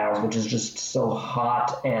describing battles, which is just so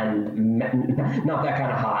hot and not that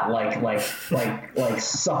kind of hot, like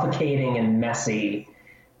suffocating and messy.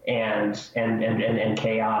 And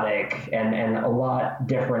chaotic and a lot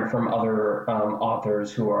different from other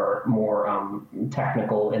authors who are more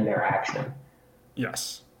technical in their action.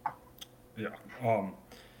 Yes. Yeah.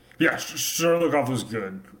 Yeah. Shadar Logoth was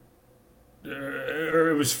good.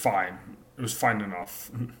 It was fine. It was fine enough.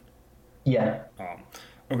 Yeah.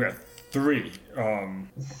 Okay. 3.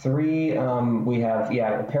 3. We have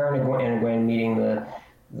Perrin and Egwene meeting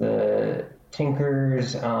the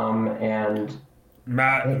Tinkers, and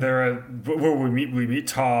Matt, where we meet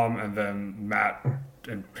Tom, and then Matt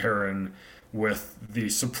and Perrin with the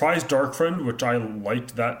surprise dark friend, which I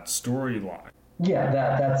liked that storyline. yeah,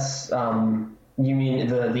 that's you mean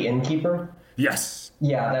the innkeeper? Yes.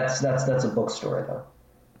 Yeah, that's a book story though.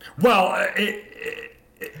 Well,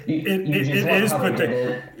 You just it love is, how they but did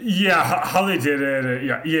it. yeah, how they did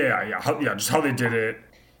it, just how they did it,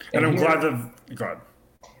 and And I'm glad here, that God,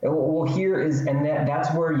 well, here is, and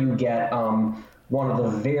that's where you get one of the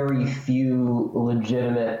very few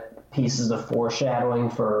legitimate pieces of foreshadowing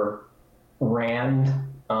for Rand,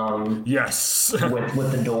 yes,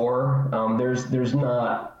 with the door. There's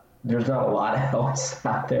not a lot else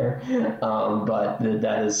out there, but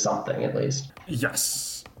that is something at least.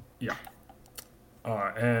 yes, yeah,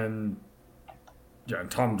 and yeah,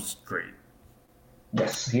 and Tom's great.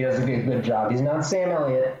 Yes, he does a good job. He's not Sam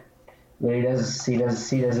Elliott, but he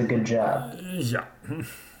does a good job. Yeah.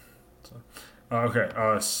 Okay,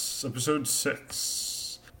 episode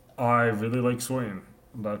 6. I really like Swain.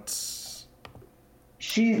 That's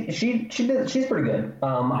She's pretty good.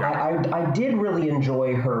 yeah. I did really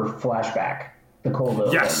enjoy her flashback, the cold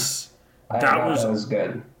open. Yes, I that thought was that was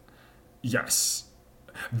good. yes.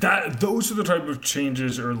 That those are the type of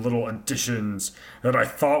changes or little additions that I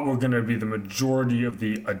thought were going to be the majority of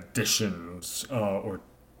the additions, or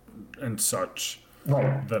and such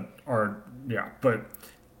Right. that are yeah. But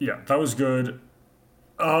yeah, that was good.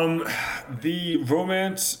 The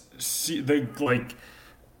romance, they like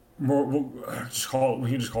more. We can just call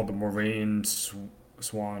it the Moraine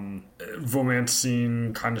Swan romance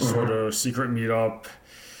scene, kind of sort of secret meetup.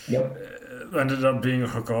 Yep. Ended up being a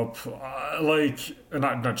hookup,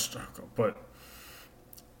 not just a hookup, but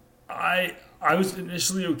I was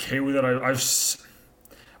initially okay with it.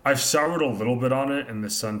 I've soured a little bit on it in the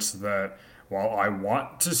sense that while I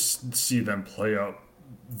want to see them play up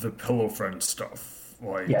the pillow friend stuff,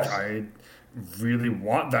 like Yes. I really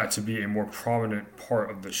want that to be a more prominent part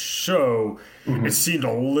of the show. It seemed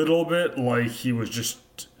a little bit like he was just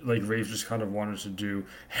like Rafe just kind of wanted to do,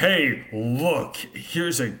 hey, look,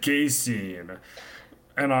 here's a gay scene.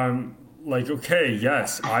 And I'm like, okay,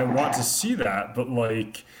 yes, I want to see that, but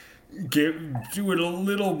like do it a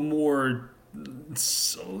little more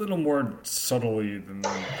subtly than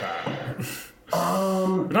that.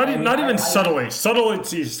 Not even subtly. Subtly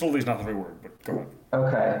is not the right word, but go on.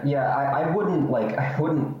 Okay. Yeah, I wouldn't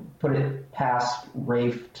put it past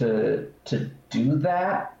Rafe to do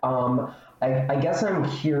that. I guess I'm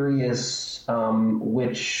curious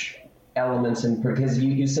which elements in, because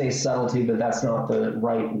you say subtlety, but that's not the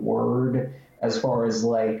right word as far as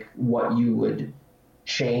like what you would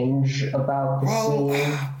change about the Well,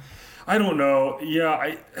 scene. I don't know. Yeah,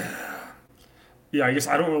 I guess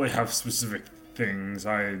I don't really have specific things.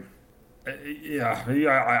 I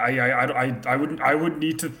would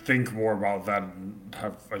need to think more about that and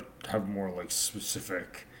have more like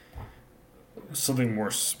specific something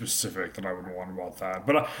more specific that I would want about that.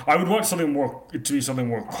 But I would want something more to be something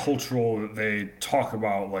more cultural that they talk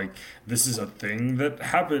about. Like this is a thing that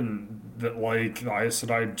happened that like the Aes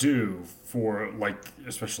Sedai do for like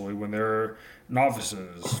especially when they're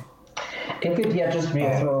novices. It could yet just be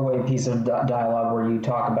a throwaway piece of dialogue where you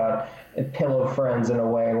talk about pillow friends in a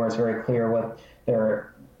way where it's very clear what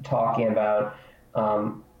they're talking about.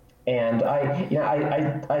 And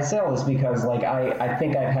I say all this because like I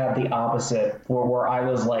think I've had the opposite where I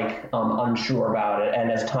was like unsure about it,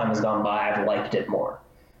 and as time has gone by, I've liked it more.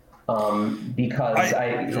 Because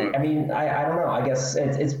I don't know. I guess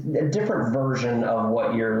it's a different version of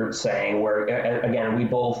what you're saying. Where again, we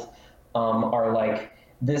both are like,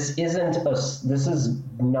 this is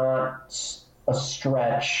not a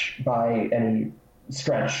stretch by any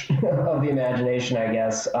stretch of the imagination, I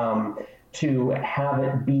guess, to have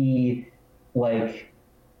it be like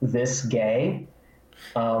this gay,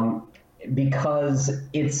 because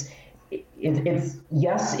it's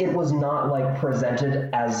yes, it was not like presented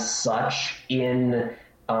as such in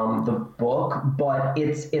the book, but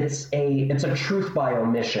it's a truth by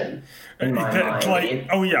omission in my mind.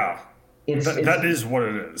 Oh yeah, It's that is what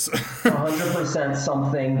it is. 100%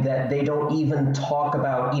 something that they don't even talk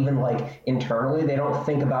about, even like internally. They don't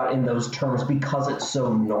think about in those terms because it's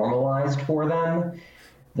so normalized for them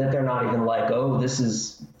that they're not even like, oh, this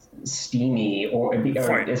is steamy, or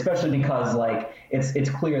Right. especially because like it's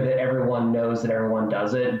clear that everyone knows that everyone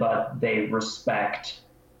does it, but they respect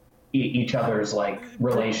each other's like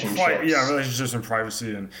relationships. Yeah, relationships and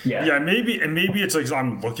privacy and Yeah. maybe it's like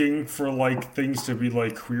I'm looking for like things to be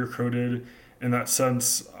like queer coded in that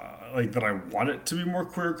sense, like that I want it to be more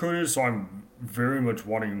queer coded. So I'm very much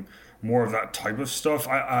wanting more of that type of stuff.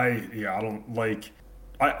 I don't like.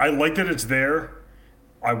 I like that it's there.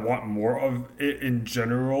 I want more of it in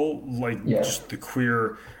general, like Yeah. just the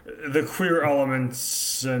queer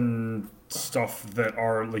elements and stuff that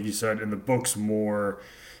are, like you said, in the books more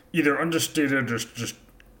either understated or just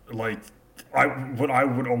like what I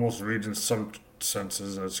would almost read in some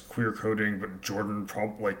senses as queer coding, but Jordan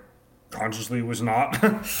probably like consciously was not.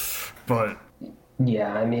 But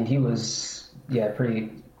Yeah, I mean, he was, yeah,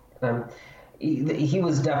 pretty. Um, he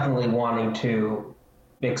was definitely wanting to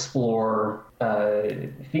explore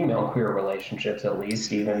female queer relationships, at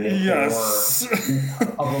least, even if they were yes,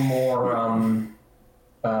 of a more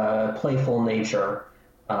playful nature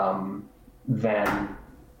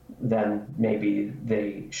than maybe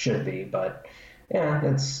they should be. But yeah,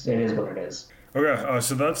 it is what it is. okay.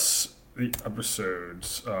 So that's the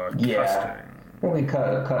episodes Yeah, casting. I think we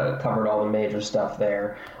covered all the major stuff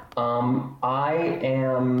there. I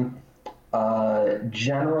am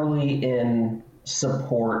generally in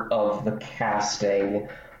support of the casting,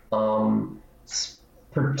 um,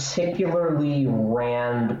 particularly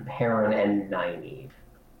Rand, Perrin, and Nynaeve.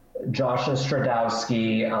 Joshua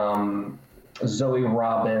Stradowski, Zoe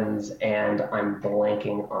Robbins, and I'm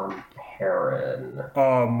blanking on Perrin.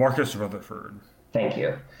 Marcus Rutherford. Thank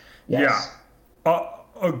you. Yeah. Yes.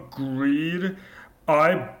 Agreed.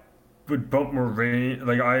 I would bump Moraine.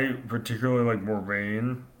 Like I particularly like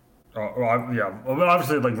Moraine. Yeah. But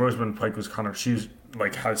obviously, like Rosamund Pike was kind of she's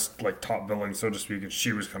like has like top billing, so to speak, and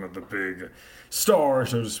she was kind of the big star,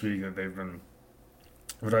 so to speak, that they've been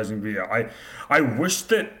advertising. But yeah, I wish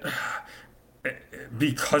that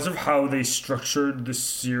because of how they structured this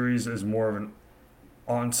series as more of an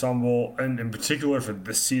ensemble, and in particular for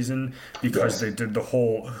this season, because Yes. they did the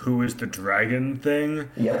whole "Who is the Dragon" thing.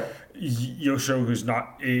 Yep. Yoshogu's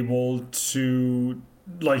not able to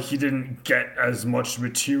like he didn't get as much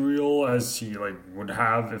material as he like would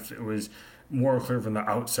have if it was more clear from the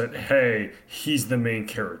outset. Hey, he's the main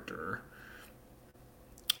character.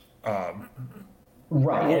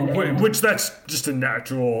 Right. Which that's just a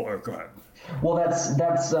natural. Or go ahead. Well, that's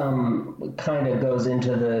kind of goes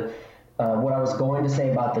into the what I was going to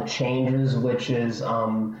say about the changes, which is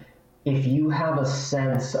if you have a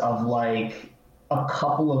sense of like a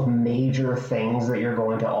couple of major things that you're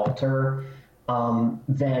going to alter,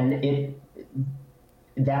 then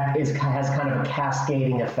has kind of a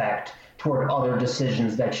cascading effect toward other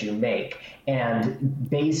decisions that you make, and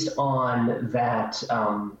based on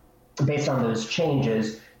those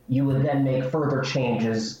changes, you would then make further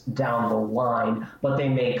changes down the line, but they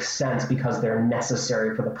make sense because they're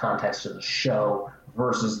necessary for the context of the show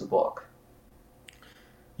versus the book.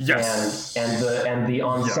 Yes. And the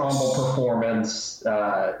ensemble Yes. performance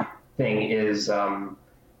thing is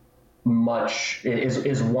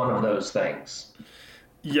is one of those things.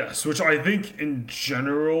 Yes, which I think in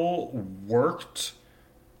general worked.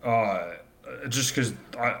 Uh, just because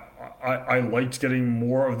I liked getting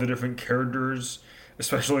more of the different characters,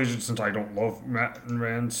 especially since I don't love Matt and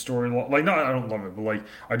Rand's storyline. Like, not I don't love it, but like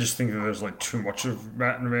I just think that there's like too much of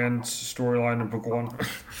Matt and Rand's storyline in book one.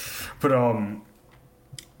 but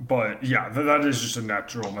but yeah, that is just a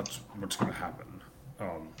natural. That's what's gonna happen.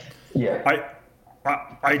 Yeah.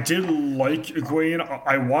 I did like Egwene.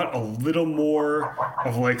 I want a little more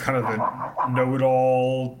of like kind of the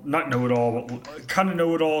know-it-all, not know-it-all, but kind of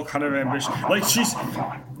know-it-all, kind of ambition.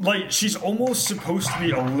 She's almost supposed to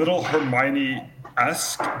be a little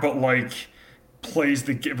Hermione-esque, but like plays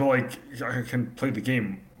the game, but like I can play the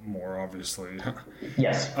game more, obviously.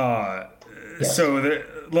 Yes. Yes. So that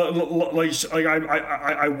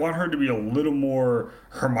I want her to be a little more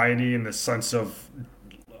Hermione in the sense of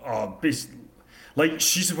basically. Like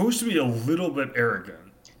she's supposed to be a little bit arrogant,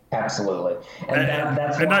 Absolutely, and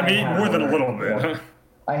that's and why I mean more than a little yeah. bit.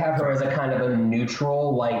 I have her as a kind of a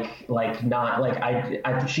neutral, not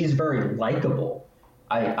like she's very likable.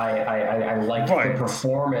 I like Right. the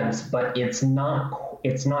performance, but it's not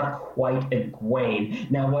quite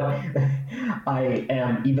Egwene. Now, what I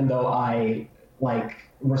am, even though I like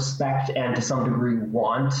respect and to some degree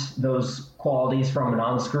want those qualities from an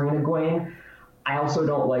on-screen Egwene, I also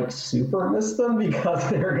don't like super miss them because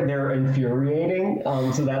they're infuriating.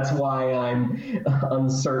 So that's why I'm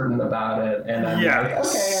uncertain about it, and I'm like,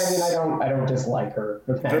 okay. I mean, I don't dislike her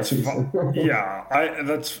for that reason. Yeah,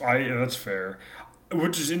 that's fair.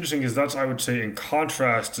 Which is interesting is that's I would say in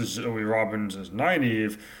contrast to Zoe Robbins as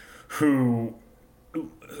Nynaeve, who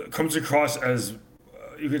comes across as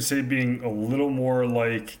you could say being a little more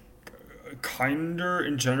like kinder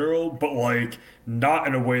in general, but like not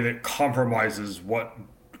in a way that compromises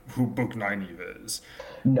who Book Nynaeve is.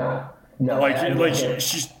 No, no, Like I like get it.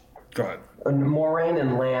 she's Go ahead. Moraine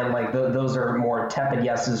and Lan, like those are more tepid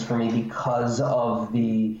yeses for me because of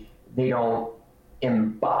they don't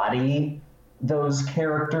embody those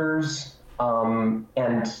characters, and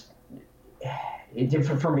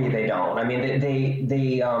for me they don't. I mean,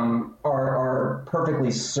 they are perfectly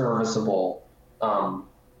serviceable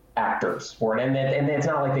actors for it, and it's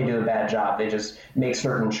not like they do a bad job. They just make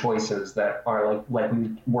certain choices that are like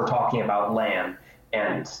we're talking about Lan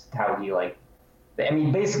and how he like. I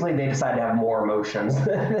mean, basically, they decide to have more emotions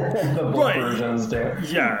than the book versions do.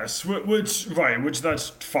 Yes, which that's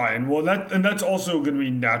fine. Well, that's also going to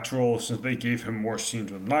be natural since they gave him more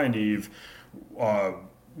scenes with Nynaeve,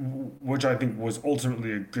 which I think was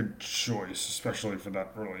ultimately a good choice, especially for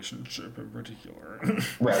that relationship in particular.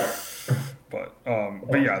 Right. But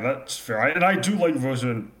yeah, that's fair. And I do like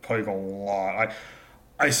Rosamund Pike a lot.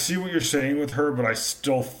 I see what you're saying with her, but I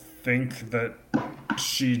still think that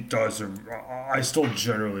she does. I still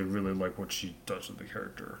generally really like what she does with the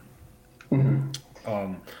character. Mm-hmm.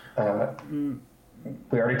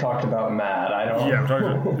 We already talked about Matt. I don't. Yeah,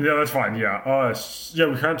 that's fine. Yeah, yeah.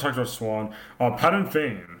 We kind of talked about Swan. Pattern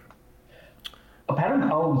Fane. Pattern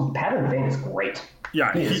Fane is great.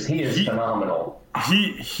 Yeah, he is phenomenal.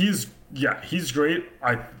 He's great.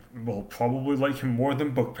 I will probably like him more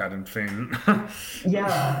than Book Pattern Fane.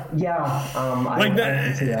 yeah. Like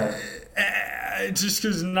that. Just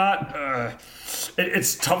because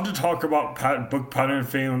it's tough to talk about Book Pattern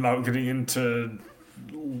Fane without getting into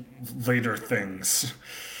later things.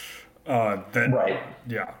 Right.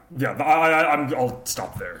 Yeah. I'll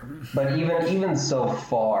stop there. But even so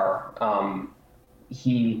far,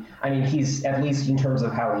 he's at least in terms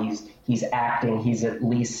of how he's acting, he's at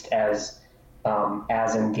least as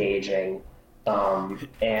engaging, and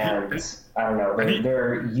I don't know,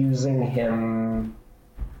 they're using him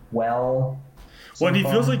well. Well, and he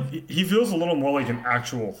feels a little more like an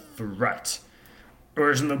actual threat,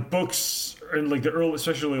 whereas in the books, and like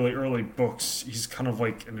especially like early books, he's kind of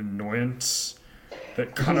like an annoyance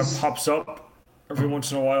that kind of pops up every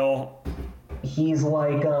once in a while. He's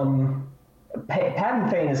like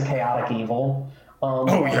Pattern Fane is chaotic evil.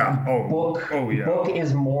 Book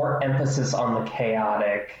is more emphasis on the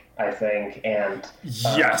chaotic, I think, and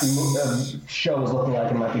yes, shows looking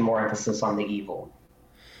like it might be more emphasis on the evil.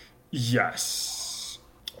 Yes.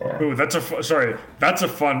 Yeah. Oh, that's a fun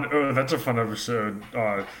episode.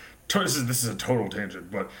 This is a total tangent,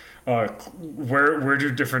 but where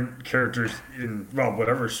do different characters in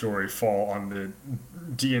whatever story fall on the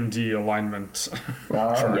D&D alignment?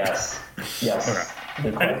 Yes. Okay.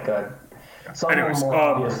 They're quite good. Some are more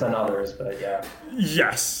obvious than others, but yeah.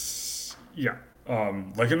 Yes. Yeah.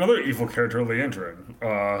 Like another evil character, Leandrin.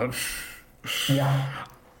 Yeah.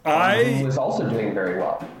 Who is also doing very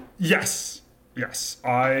well. Yes.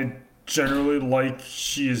 I generally like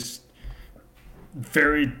she is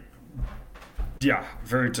very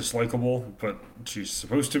dislikable, but she's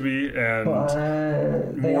supposed to be, and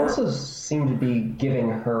they also seem to be giving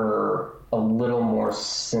her a little more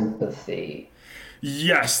sympathy.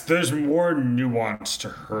 Yes, there's more nuance to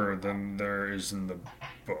her than there is in the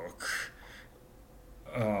book.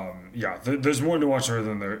 There's more nuance to her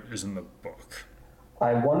than there is in the book.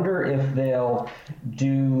 I wonder if they'll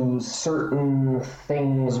do certain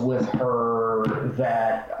things with her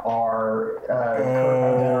that are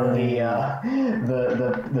the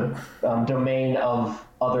domain of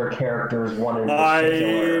other characters. One in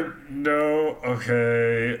particular. I know.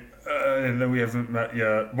 Okay, and then we haven't met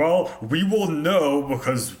yet. Well, we will know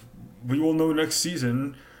because we will know next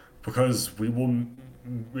season because we will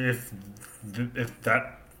if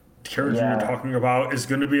that character you're talking about is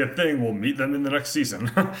going to be a thing, we'll meet them in the next season.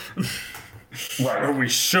 Right. Or we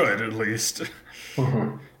should, at least.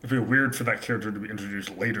 Mm-hmm. It'd be weird for that character to be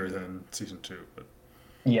introduced later than season 2. But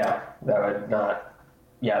yeah, that would not.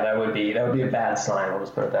 Yeah, that would be a bad sign.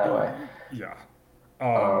 Let's put it that way. Yeah.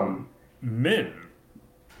 Min.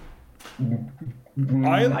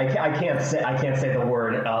 I can't say the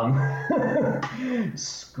word.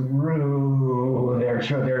 Screw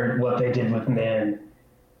their what they did with Min.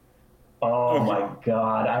 Oh okay. My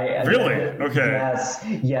God! Really? Okay.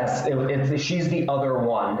 Yes. She's the other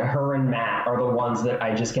one. Her and Matt are the ones that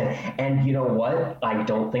I just can't. And you know what? I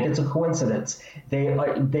don't think it's a coincidence. They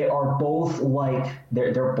are both like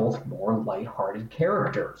they're both more lighthearted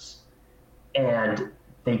characters, and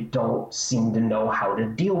they don't seem to know how to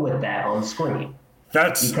deal with that on screen.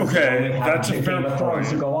 That's okay. That's a fair point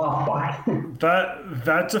to go off by.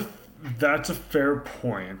 That's a fair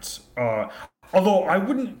point. Although I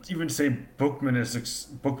wouldn't even say Bookman is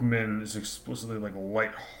explicitly like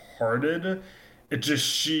lighthearted. it just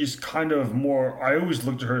she's kind of more. I always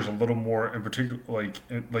looked at her as a little more, in particular, like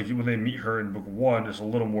when they meet her in book one, is a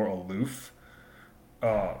little more aloof.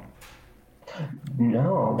 Um,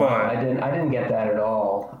 No, wow, but I didn't get that at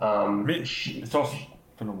all. it's also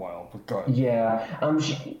been a while. But go ahead. Yeah,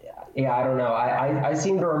 yeah, I don't know. I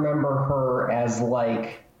seem to remember her as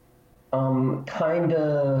like, kind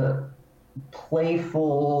of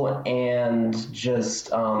playful and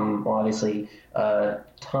just, well, obviously,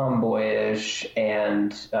 tomboyish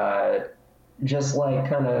and just like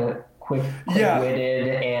kind of Yeah, quick-witted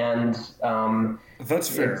and that's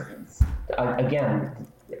it's, fair. again,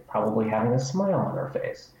 probably having a smile on her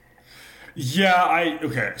face. Yeah,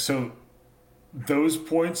 okay. So those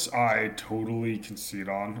points I totally concede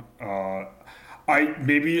on. I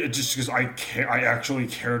maybe it just because I actually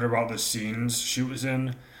cared about the scenes she was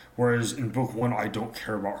in, whereas in book one I don't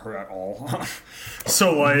care about her at all.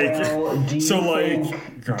 so like, Well, so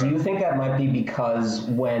like, go do ahead. you think that might be because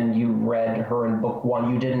when you read her in book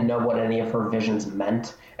one, you didn't know what any of her visions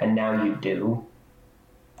meant, and now you do?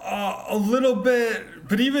 A little bit,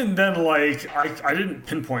 but even then, like I didn't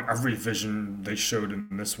pinpoint every vision they showed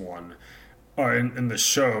in this one, in the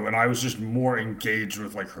show, and I was just more engaged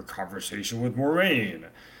with like her conversation with Moraine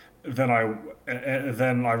than I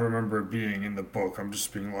remember being in the book. I'm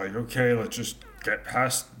just being like, okay, let's just get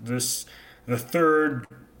past this, the third,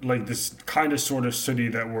 like this kind of sort of city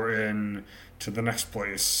that we're in to the next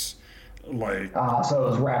place, like So it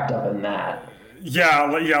was wrapped up in that. yeah,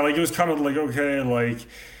 like it was kind of like okay, like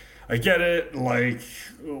I get it, like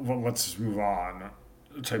well, let's just move on,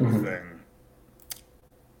 type of Mhm. thing.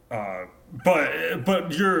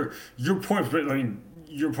 But your point, I mean,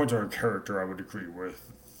 your points on her character, I would agree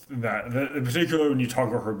with that. In particular, when you talk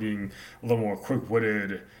about her being a little more quick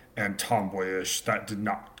witted and tomboyish, that did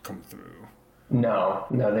not come through. No,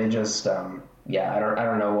 no, they just, yeah, I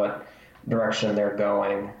don't know what direction they're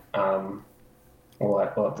going. We'll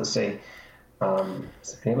have to see. Is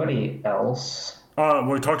there anybody else?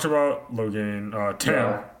 We talked about Logan, Tam.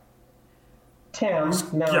 Yeah. Tim,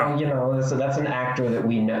 Yeah, now you know so that's an actor that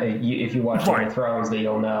we know. If you watch Game right. of Thrones, that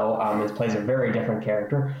you'll know. He plays a very different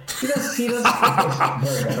character. He does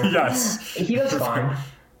very different. Yes. He does fine.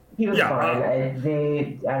 He does Yeah. fine.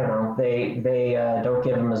 I don't know. They don't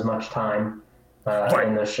give him as much time Right.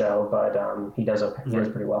 in the show, but he does Right.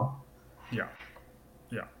 pretty well. Yeah.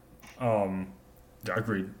 Yeah. Um. Yeah.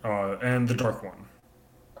 Agreed. And the Dark One.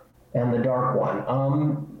 And the Dark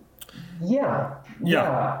One. Yeah,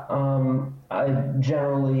 Yeah. yeah. I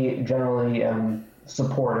generally am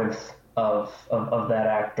supportive of that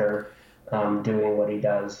actor doing what he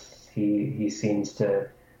does.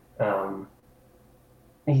 Um,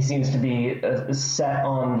 he seems to be set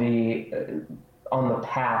on the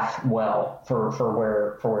path well for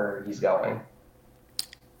where he's going.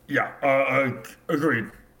 Yeah. Agreed.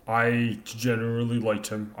 I generally liked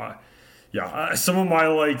him. Yeah. Some of my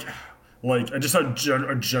like I just had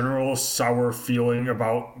a general sour feeling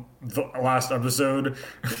about the last episode,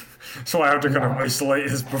 so I have to kind of Yeah, isolate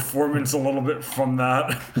his performance a little bit from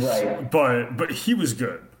that. right. But he was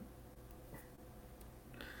good.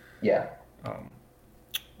 Yeah. Um.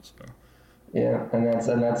 So. Yeah, and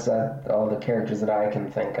that's all the characters that I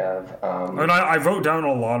can think of. And I wrote down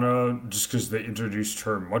Alana just because they introduced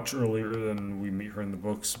her much earlier than we meet her in the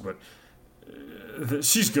books, but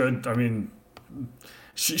she's good. I mean,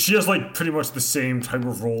 she has like pretty much the same type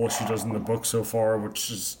of role as she does in the book so far,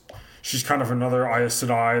 which is she's kind of another Aes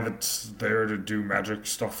Sedai that's there to do magic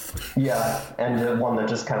stuff. Yeah, and the one that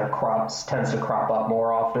just kind of tends to crop up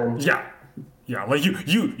more often. Yeah, yeah. Like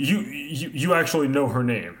you actually know her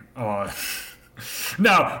name.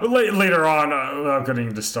 Now later on, without getting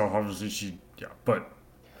into stuff, obviously but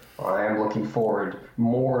I am looking forward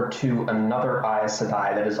more to another Aes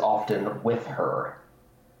Sedai that is often with her.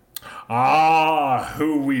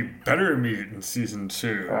 who we better meet in season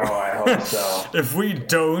two. Oh, I hope so. If we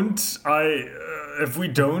don't, if we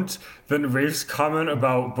don't, then Rafe's comment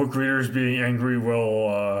about book readers being angry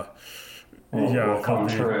Will come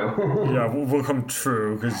be, true. yeah, will come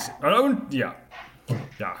true because I don't, yeah,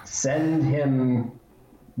 Send him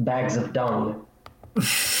bags of dung.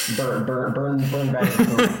 Burn bags of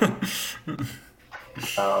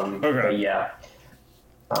dung. But okay, yeah.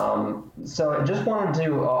 So I just wanted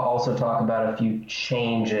to also talk about a few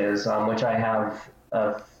changes, which I have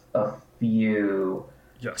a few.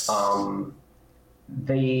 yes, I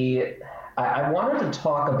wanted to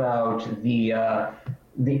talk about we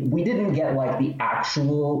didn't get like the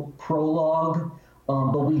actual prologue,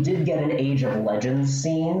 but we did get an Age of Legends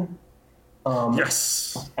scene,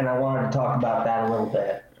 yes, and I wanted to talk about that a little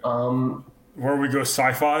bit. where we go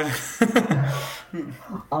sci-fi.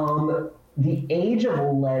 the Age of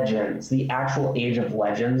Legends, the actual Age of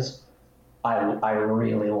Legends, I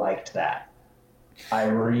really liked that. I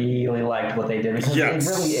really liked what they did because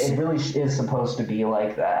Yes. it really is supposed to be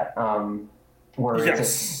like that. Where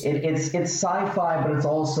Yes. it's sci-fi, but it's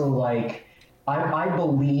also like I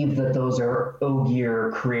believe that those are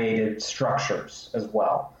Ogier created structures as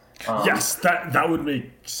well. Yes, that would make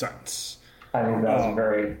sense. I think that was a Um,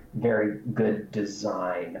 very very good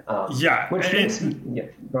design. yeah, Which makes me yeah.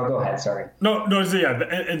 No, go ahead. Sorry. no, so yeah,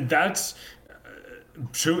 and that's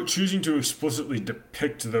choosing to explicitly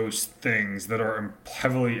depict those things that are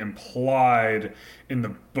heavily implied in the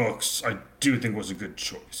books. I do think was a good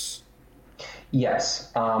choice.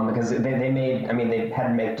 Yes, because they made. I mean, they had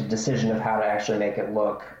to make the decision of how to actually make it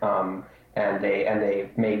look, and they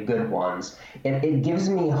made good ones. It gives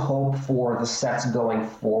me hope for the sets going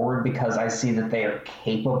forward because I see that they are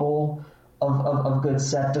capable of good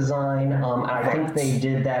set design. And I think they Right.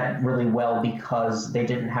 did that really well because they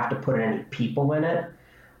didn't have to put any people in it.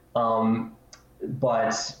 Um,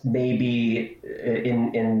 but maybe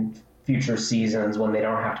in future seasons when they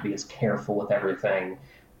don't have to be as careful with everything.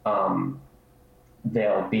 Um,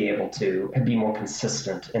 they'll be able to be more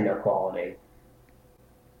consistent in their quality.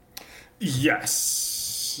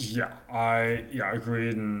 Yes. Yeah,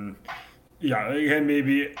 agreed. And yeah, again,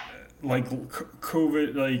 maybe like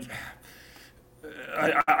COVID, like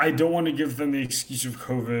I don't want to give them the excuse of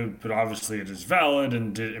COVID, but obviously it is valid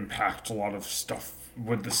and did impact a lot of stuff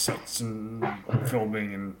with the sets and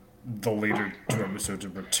filming and the later two episodes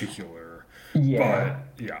in particular. Yeah,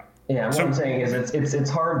 But yeah, yeah. What I'm so saying is, it's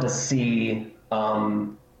hard to see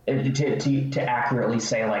to accurately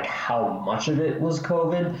say like how much of it was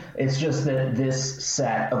COVID. It's just that this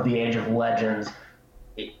set of the Age of Legends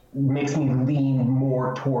it makes me lean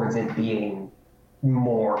more towards it being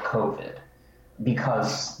more COVID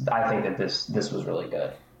because I think that this was really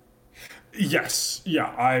good. yes, yeah,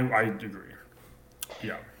 I agree.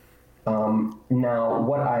 Yeah. Now,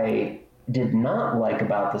 what I did not like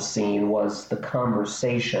about the scene was the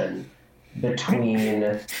conversation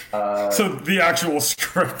between. So the actual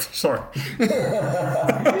script. Sorry.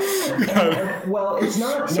 Well, it's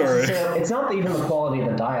not Sorry. necessarily. It's not even the quality of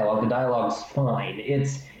the dialogue. The dialogue's fine.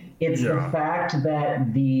 It's the Yeah. fact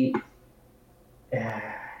that the. Uh,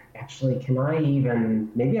 actually, can I even?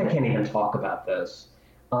 Maybe I can't even talk about this.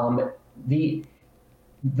 Um, the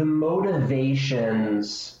the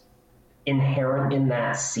motivations inherent in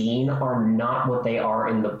that scene are not what they are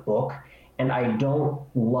in the book. And I don't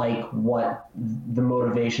like what the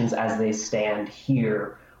motivations as they stand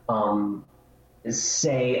here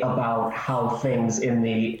say about how things in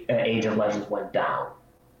the Age of Legends went down.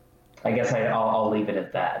 I guess I'll leave it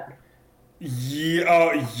at that.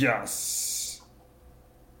 Yeah. Yes.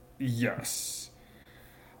 Yes.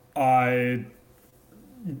 I.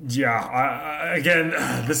 Yeah. Again,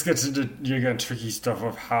 this gets into again tricky stuff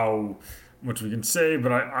of how much we can say,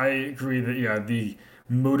 but I agree that yeah, the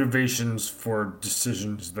motivations for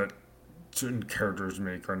decisions that certain characters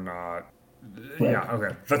make are not. Right. Yeah.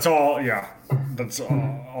 Okay. That's all. Yeah. That's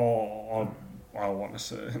all I want to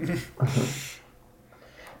say.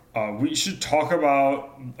 We should talk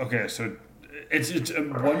about. Okay, so it's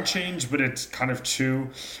one change, but it's kind of two.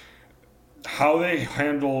 How they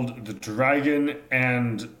handled the dragon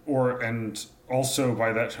and also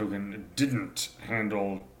by that token didn't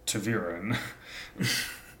handle Taviran.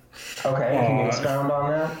 Okay, can you Uh, expound on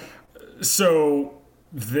that? so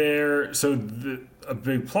a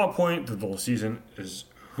big plot point of the whole season is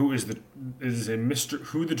who is a mystery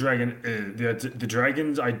who the dragon is. The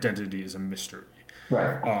dragon's identity is a mystery.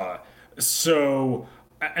 Right. Uh, so,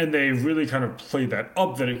 and they really kind of played that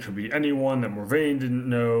up that it could be anyone that Morvain didn't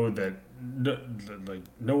know, like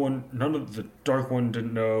no one, none of the Dark One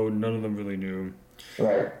didn't know, none of them really knew.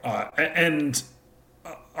 Right. And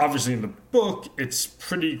obviously in the book, it's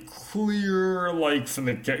pretty clear, like from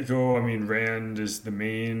the get go. I mean, Rand is the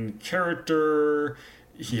main character.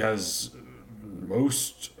 He has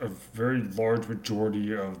a very large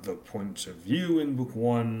majority of the points of view in book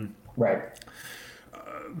one, Right.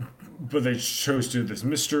 but they chose to do this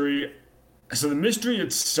mystery. So the mystery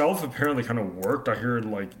itself apparently kind of worked. I heard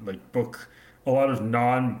book a lot of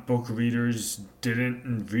non-book readers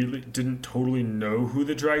didn't totally know who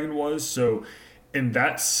the dragon was. So in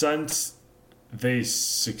that sense, they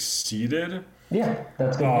succeeded. Yeah,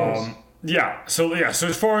 that's good news. So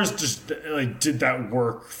as far as just like did that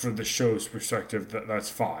work for the show's perspective, that's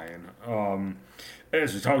fine.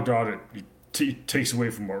 As we talked about, it takes away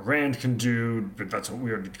from what Rand can do, but that's what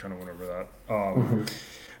we already kind of went over that.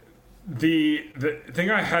 The thing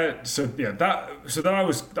I had that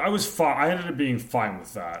I was fine. I ended up being fine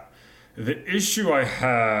with that. The issue I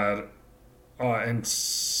had and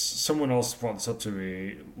someone else brought this up to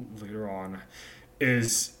me later on,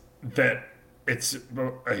 is that it's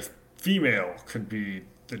a female could be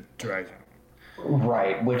the dragon.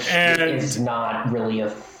 Right, which And is not really a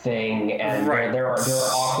thing, and right, there are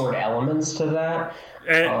awkward elements to that,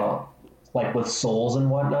 and uh, like with souls and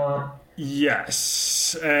whatnot.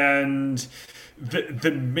 yes, and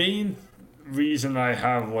the main reason I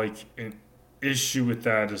have like an issue with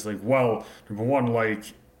that is like, well, number one,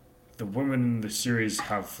 like the women in the series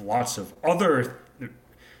have lots of other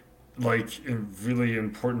like really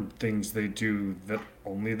important things they do that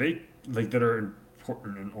only they like that are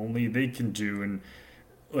important and only they can do, and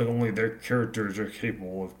like only their characters are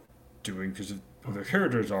capable of doing because of who their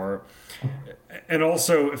characters are. And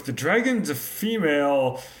also, if the dragon's a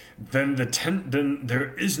female, then then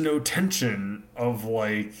there is no tension of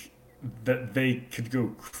like that they could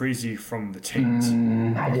go crazy from the taint.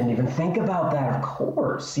 I didn't even think about that. Of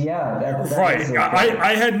course, yeah, that Right. is a thing.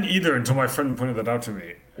 I hadn't either until my friend pointed that out to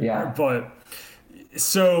me. Yeah, But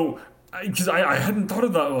so, because I hadn't thought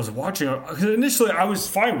of that when I was watching it. 'Cause initially, I was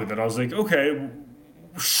fine with it. I was like, okay,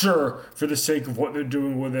 sure, for the sake of what they're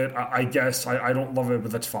doing with it, I guess. I don't love it, but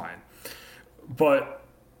that's fine. But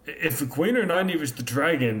if Egwene or Nynaeve is the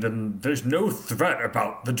dragon, then there's no threat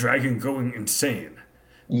about the dragon going insane at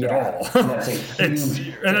yeah, all. and that's a it's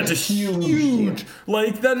huge, and that's a huge huge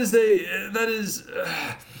like that is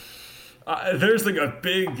there's like a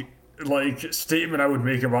big like statement I would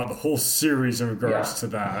make about the whole series in regards to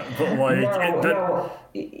that, but like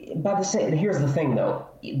by the same, here's the thing though,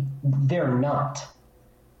 they're not.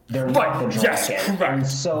 They're not the right, dragon, yes, correct, and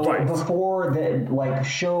so right, before the like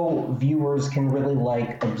show viewers can really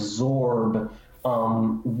like absorb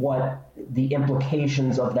what the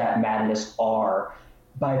implications of that madness are.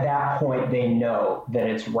 By that point, they know that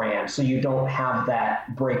it's Rand, so you don't have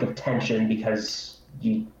that break of tension because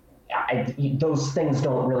those things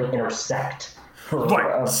don't really intersect for a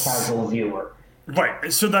right, casual viewer.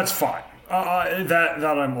 right. So that's fine. That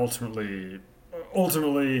I'm ultimately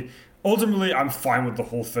I'm fine with the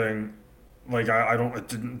whole thing. Like I don't it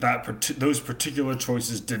didn't those particular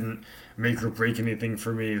choices didn't make or break anything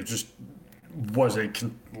for me. It just was like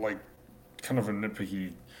kind of a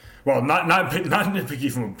nitpicky. Well, not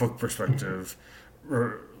nitpicky from a book perspective,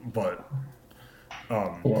 but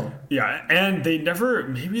Yeah. yeah, and they never.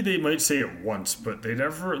 Maybe they might say it once, but they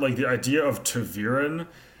never like the idea of Taviran,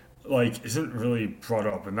 like isn't really brought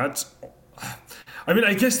up, and that's. I mean,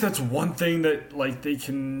 I guess that's one thing that like they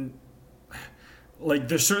can. Like,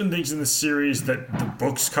 there's certain things in the series that the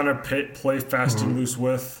books kind of play fast and loose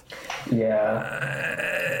with.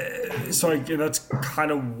 Yeah. So that's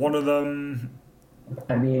kind of one of them.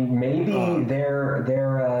 I mean, maybe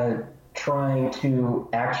they're trying to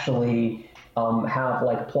actually have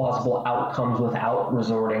like plausible outcomes without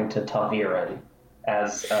resorting to Taviran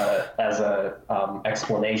as a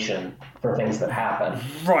explanation for things that happen.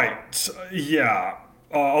 Right. Yeah.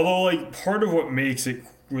 Although, like, part of what makes it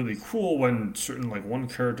really cool when certain, like, one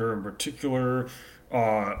character in particular,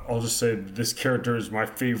 I'll just say this character is my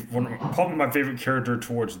favorite, probably my favorite character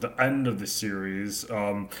towards the end of the series.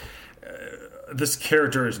 This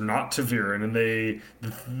character is not Taviran,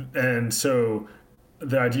 and so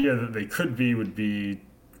the idea that they could be would be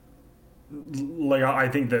like I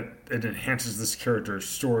think that it enhances this character's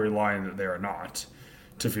storyline that they are not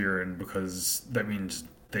Taviran because that means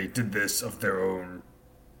they did this of their own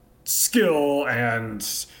skill and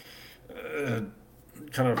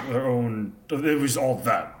kind of their own. It was all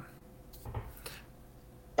them.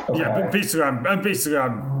 Okay. Yeah, but basically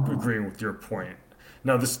I'm agreeing with your point.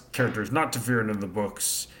 Now this character is not Taviran in the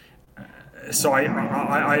books, so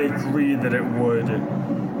I agree that it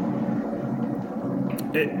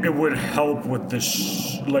would help with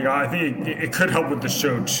this. Like I think it could help with the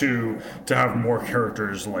show too to have more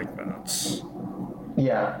characters like that.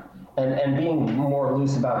 Yeah. And being more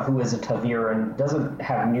loose about who is a Taviran doesn't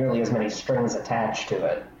have nearly as many strings attached to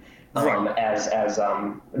it Right. as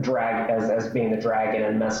being the dragon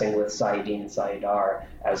and messing with Saidin and Saidar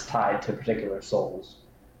as tied to particular souls.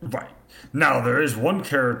 Right. Now there is one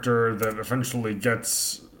character that eventually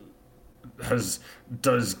does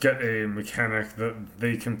get a mechanic that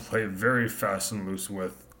they can play very fast and loose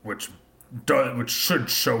with, which should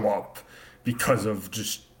show up because of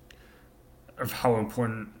just of how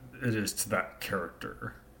important it is to that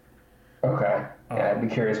character. Okay. Yeah, I'd be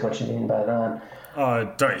curious what you mean by that.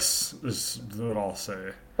 Dice is what I'll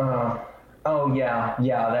say. Oh yeah,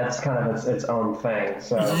 that's kind of its own thing.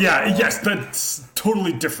 So Yeah, yes, that's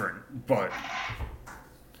totally different. But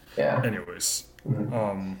yeah. anyways,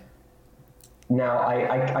 Now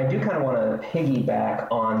I do kind of want to piggyback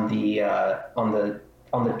on the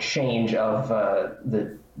on the change of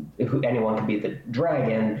anyone could be the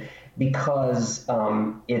dragon, because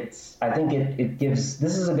I think it gives,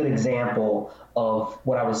 this is a good example of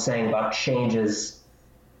what I was saying about changes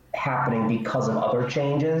happening because of other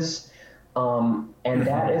changes. And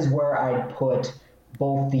that is where I put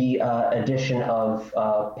both the addition of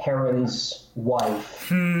Perrin's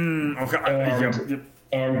wife and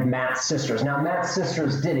Matt's sisters. Now, Matt's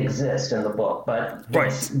sisters did exist in the book, but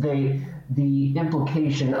the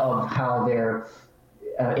implication of how they're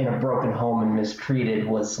in a broken home and mistreated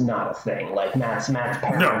was not a thing. Like Matt's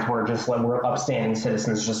parents were just like, were upstanding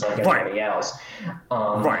citizens just like everybody else.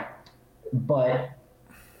 But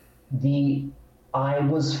I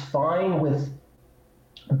was fine with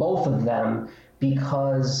both of them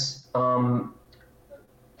because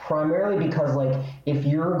primarily because, like, if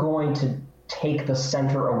you're going to take the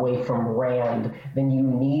center away from Rand, then you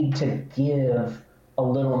need to give a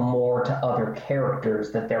little more to other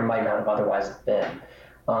characters that there might not have otherwise been.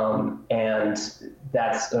 And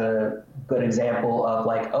that's a good example of,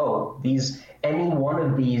 like, any one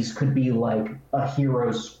of these could be like a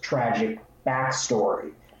hero's tragic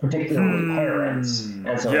backstory, particularly parents.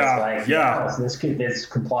 And so it's like, this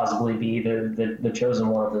could plausibly be the chosen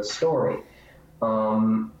one of this story.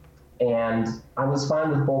 And I was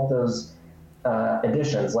fine with both those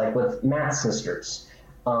additions, like with Matt's sisters.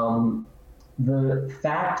 The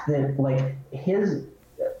fact that, like, his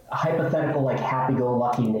hypothetical, like,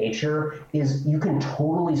 happy-go-lucky nature is, you can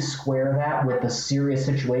totally square that with the serious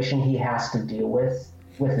situation he has to deal with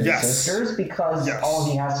his sisters, because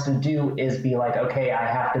all he has to do is be like, okay,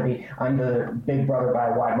 I'm the big brother by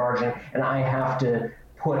a wide margin, and I have to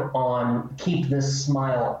keep this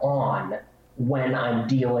smile on when I'm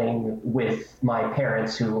dealing with my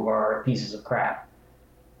parents who are pieces of crap.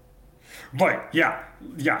 Right. Yeah.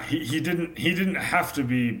 He didn't have to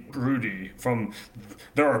be broody.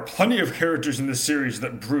 There are plenty of characters in this series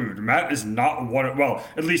that brood. Matt is not one of, well,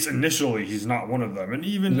 at least initially he's not one of them. And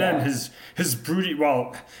even then, his broody,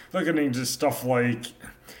 well, looking into stuff like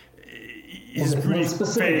his broody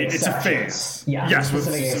phase, it's a phase. Yeah. With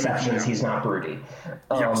specific exceptions, he's not broody.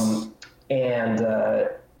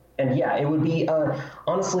 And yeah, it would be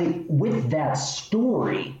honestly, with that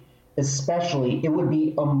story. Especially, it would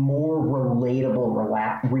be a more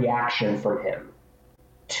relatable reaction from him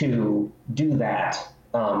to do that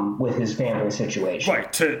with his family situation.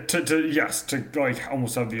 Right, to like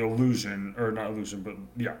almost have the illusion, or not illusion, but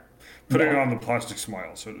putting on the plastic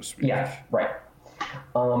smile, so to speak. Yeah, right.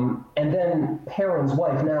 And then Perrin's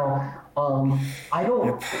wife. Now, I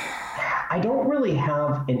don't really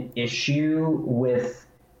have an issue with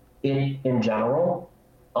it in general.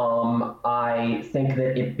 I think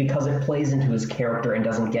that because it plays into his character and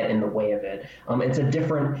doesn't get in the way of it.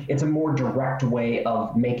 It's a more direct way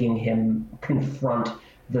of making him confront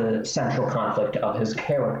the central conflict of his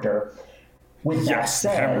character. With that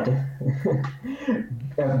said,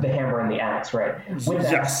 the hammer and the axe, right? With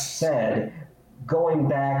that said, going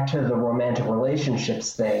back to the romantic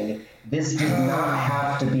relationships thing, this did not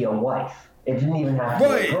have to be a wife. It didn't even have to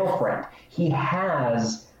be a girlfriend. He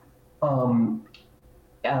has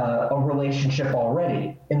a relationship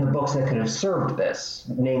already in the books that could have served this,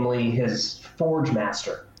 namely his forge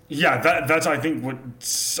master. Yeah, that's I think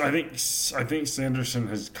Sanderson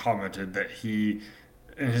has commented that he,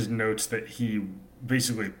 in his notes, that he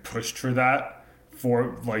basically pushed for that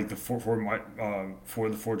for like the for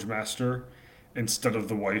the forge master instead of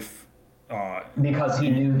the wife. Because he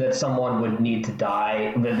knew that someone would need to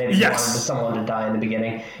die, that they wanted someone to die in the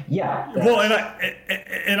beginning. Yeah. Well,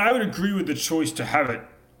 and I would agree with the choice to have it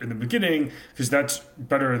in the beginning, because that's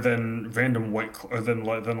better than random than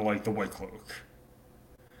like the White Cloak.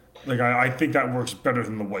 Like I think that works better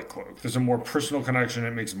than the White Cloak. There's a more personal connection.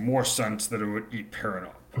 It makes more sense that it would eat Perrin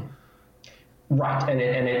up. Right, and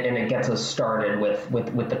it gets us started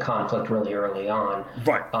with the conflict really early on.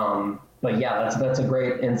 Right. But yeah, that's a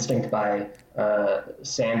great instinct by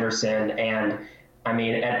Sanderson. And I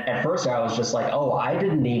mean, at first I was just like, I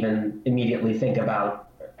didn't even immediately think about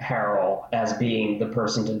Harrell as being the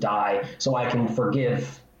person to die, so I can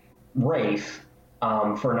forgive Rafe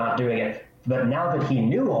for not doing it. But now that he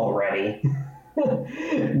knew already,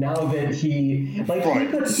 now that he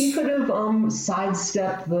could have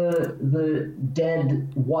sidestepped the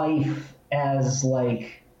dead wife as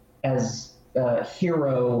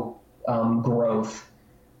hero growth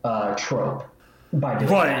trope by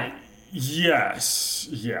doing that. Yes,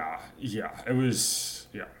 it was.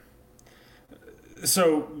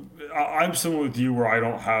 So I'm similar with you, where I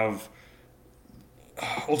don't have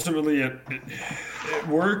ultimately it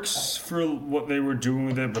works for what they were doing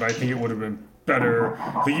with it, but I think it would have been better.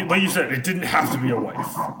 Like you said, it didn't have to be a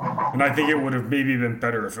wife, and I think it would have maybe been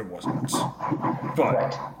better if it wasn't. Right.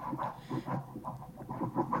 But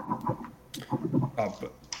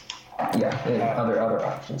but Yeah. Other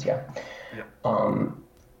options. Yeah. yeah,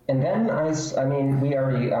 And then I mean, we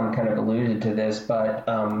already kind of alluded to this, but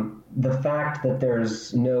the fact that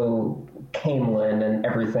there's no Camelin and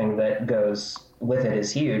everything that goes with it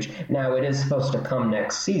is huge. Now, it is supposed to come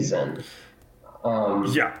next season,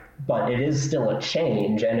 yeah, but it is still a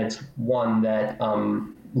change, and it's one that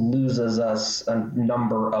loses us a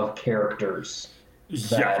number of characters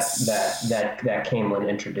yes. that Camelin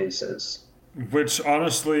introduces. Which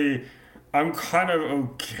honestly, I'm kind of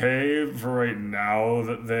okay for right now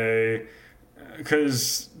that they,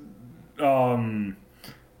 because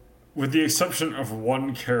with the exception of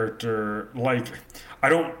one character, like I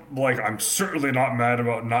don't like. I'm certainly not mad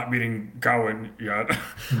about not meeting Gawain yet.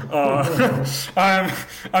 uh,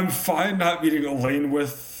 I'm fine not meeting Elaine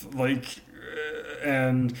with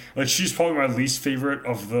and like she's probably my least favorite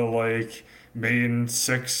of the like main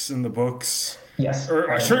six in the books. Yes, Or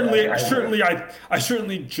I agree. I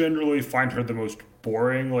certainly generally find her the most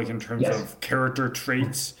boring, like in terms Yes. of character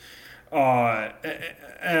traits. Uh,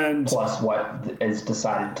 and Plus, what is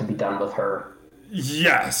decided to be done with her.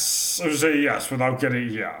 yes, I would say yes without getting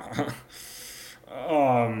yeah.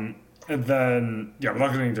 And then yeah,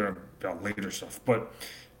 without getting into later stuff, but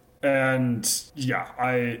and yeah,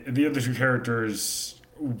 I the other two characters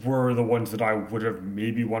were the ones that I would have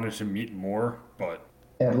maybe wanted to meet more, but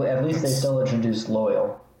At least they that's still introduced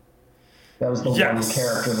Loyal. That was the one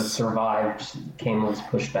character that yes. survived Cameron's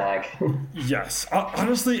pushback. Yes,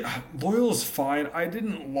 honestly, Loyal's fine. I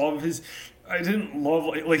didn't love his. I didn't love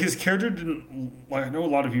like his character didn't like. I know a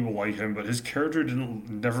lot of people like him, but his character didn't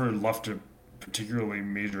never left a particularly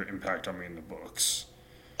major impact on me in the books.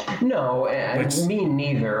 No, Like, me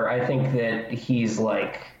neither. I think that he's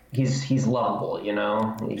like he's lovable. You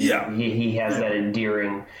know, yeah, he has yeah, that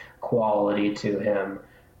endearing quality to him.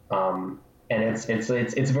 And it's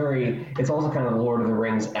very it's also kind of Lord of the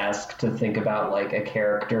Rings esque to think about like a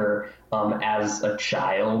character as a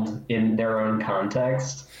child in their own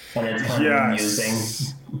context, and it's kind of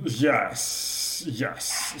amusing. yes,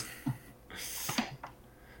 yes.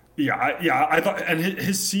 Yeah, yeah. I thought, and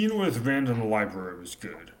his scene with Rand in the library was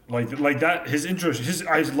good. Like that. His intro. His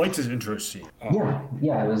I liked his intro scene. Yeah,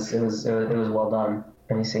 yeah, it was well done.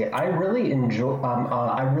 Let me see. I really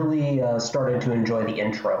started to enjoy the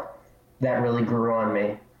intro. That really grew on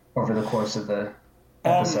me over the course of the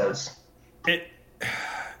Um, episodes. it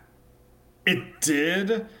it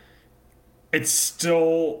did. It's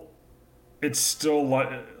still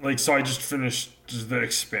like so. I just finished the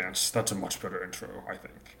Expanse. That's a much better intro, I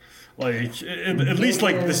think. Like at least It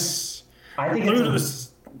like is. this. I think Let it's me do a.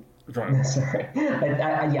 this. Go ahead. Sorry.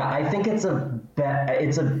 Yeah, I think it's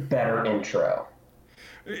a better intro.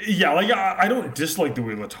 Yeah, like I don't dislike the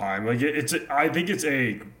Wheel of Time. Like I think it's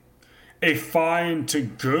a fine to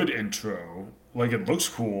good intro. Like it looks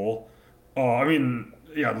cool. I mean,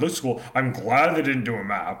 yeah, it looks cool. I'm glad they didn't do a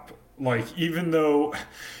map. Like even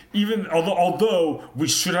although we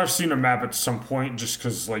should have seen a map at some point, just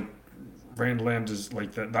because like Randland is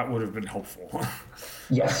like that would have been helpful.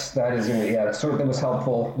 Yes, that is. Yeah, it certainly was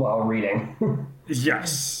helpful while reading.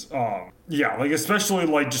 Yes. Yeah, like especially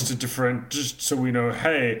like just a different, just so we know,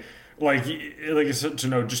 hey, like I said, to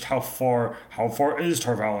know just how far is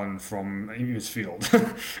Tarvalin from Amy's Field?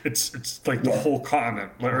 It's like the Yeah. whole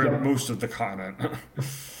continent, or Yep. most of the continent.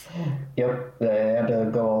 Yep. They had to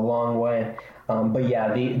go a long way. But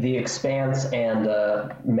yeah, the Expanse and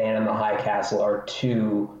Man in the High Castle are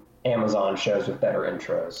two Amazon shows with better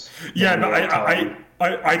intros Yeah, than no, Wheel of Time.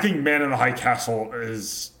 I think Man in the High Castle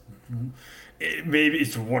is maybe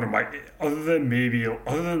it's one of my other than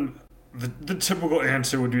the typical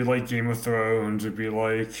answer would be like Game of Thrones would be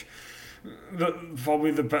like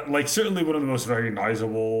probably the best, like certainly one of the most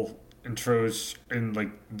recognizable intros in like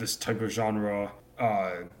this type of genre.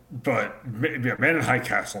 But yeah, Man in High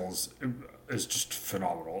Castles is just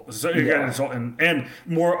phenomenal. So again, Yeah. it's all and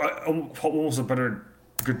more almost a better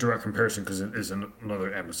good direct comparison because it is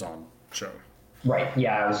another Amazon show. Right.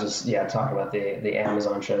 Yeah. I was just talking about the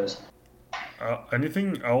Amazon shows.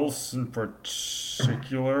 Anything else in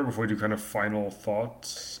particular before we do kind of final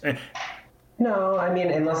thoughts? No, I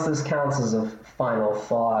mean, unless this counts as a final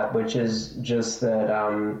thought, which is just that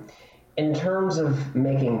in terms of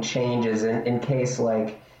making changes, in case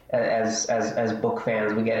like as book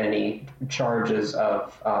fans, we get any charges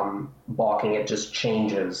of balking at just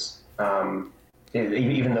changes,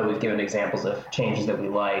 even though we've given examples of changes that we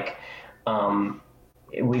like. Um,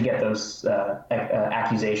 we get those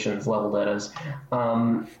accusations leveled at us.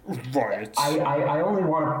 Right. I only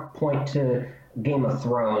want to point to Game of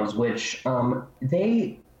Thrones, which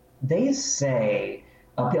they say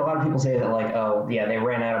a lot of people say that like, oh yeah, they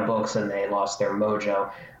ran out of books and they lost their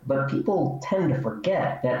mojo, but people tend to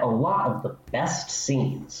forget that a lot of the best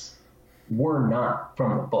scenes were not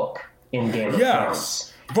from the book in Game of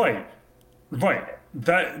Yes. Thrones. Right.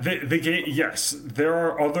 That the game. Yes, there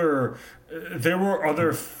were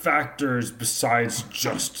other factors besides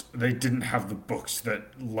just they didn't have the books that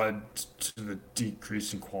led to the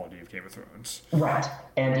decrease in quality of Game of Thrones. Right,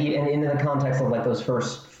 and in the context of like those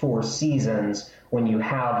first 4 seasons, when you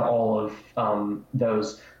have all of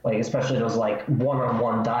those, like especially those like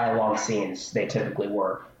one-on-one dialogue scenes, they typically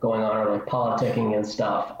were going on, or like politicking and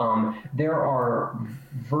stuff. There are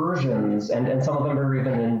versions, and some of them are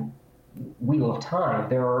even in Wheel of Time.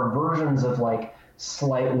 There are versions of like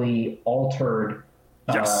slightly altered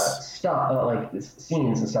Yes. stuff, like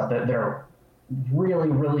scenes and stuff that they're really,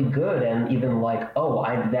 really good, and even like, oh,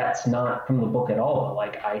 that's not from the book at all.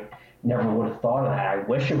 Like, I never would have thought of that. I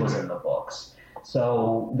wish it was in the books.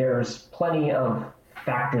 So there's plenty of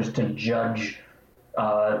factors to judge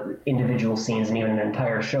individual scenes and even an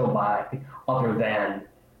entire show by, other than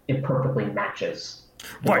it perfectly matches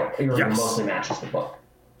the Right. book, or Yes. mostly matches the book.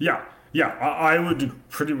 Yeah, yeah, I would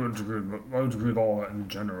pretty much agree. I would agree with all that in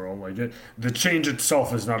general. Like the change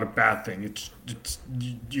itself is not a bad thing. It's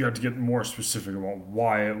you have to get more specific about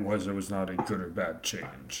why it was or was not a good or bad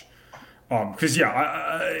change. Because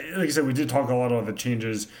yeah, like I said, we did talk a lot about the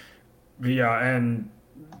changes. But yeah, and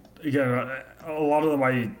again, a lot of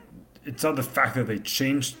them it's not the fact that they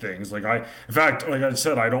changed things. In fact, like I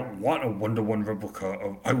said, I don't want a one-to-one replica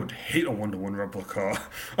of. I would hate a one-to-one replica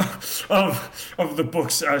of the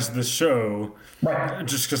books as the show, Right.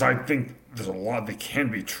 just because I think there's a lot that can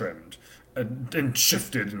be trimmed and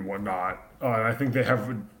shifted and whatnot. And I think they have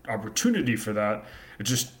an opportunity for that. It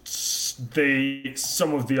just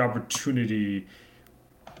some of the opportunity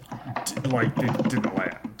they didn't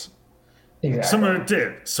land. Exactly.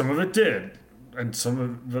 Some of it did, and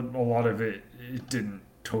a lot of it didn't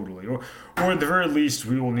totally. Or at the very least,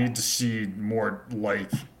 we will need to see more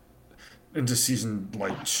into season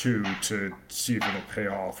 2 to see if it'll pay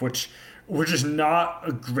off, which is not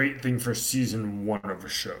a great thing for season 1 of a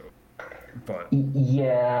show. But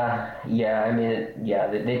Yeah. I mean,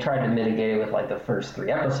 they tried to mitigate it with like the first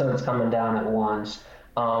 3 episodes coming down at once.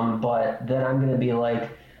 But then I'm gonna be like,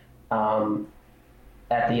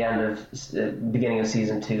 at the end of beginning of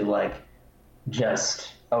season 2, like,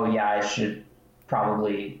 just, oh yeah, I should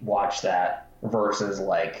probably watch that, versus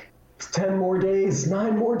like 10 more days,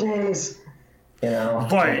 9 more days. right, Like, I don't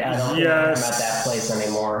think I'm at yes, that place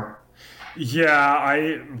anymore.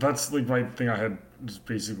 yeah, that's like my thing. I had just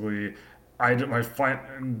basically, I did my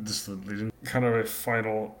this kind of a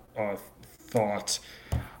final thought.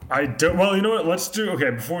 I don't. Well, you know what? Let's do.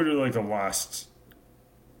 Okay, before we do like the last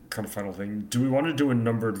kind of final thing, do we want to do a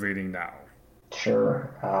numbered rating now? Sure.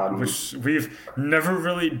 Which we've never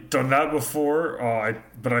really done that before,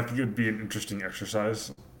 but I think it would be an interesting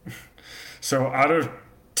exercise. So out of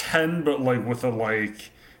 10, but like with a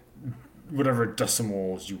like whatever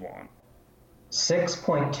decimals you want.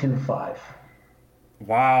 6.25.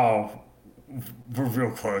 Wow, we're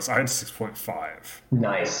real close. I had 6.5.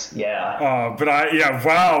 Nice. Yeah.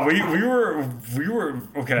 Wow, we were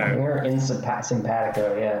okay. We're in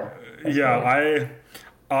simpatico. Yeah. That's Yeah,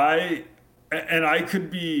 great. I could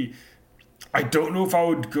be. I don't know if I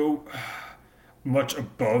would go much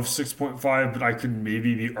above 6.5, but I could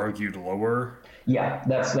maybe be argued lower. Yeah,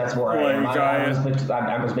 that's where I am. Like I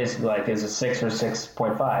was basically like, is it 6 or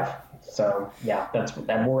 6.5? So yeah,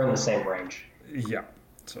 that we're in the same range. Yeah.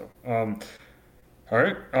 So all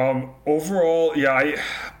right. Overall, yeah,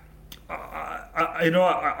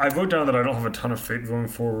 I wrote down that I don't have a ton of faith going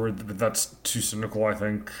forward, but that's too cynical. I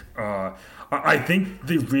think. I think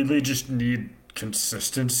they really just need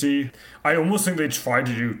consistency. I almost think they tried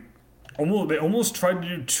to do. They almost tried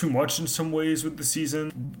to do too much in some ways with the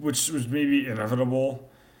season, which was maybe inevitable.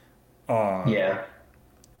 Yeah.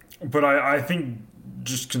 But I think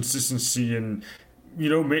just consistency and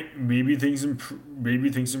maybe things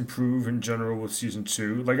improve in general with season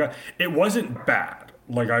 2. Like it wasn't bad.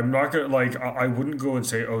 Like I'm not gonna I wouldn't go and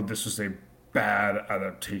say, oh, this was a bad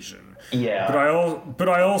adaptation. Yeah. But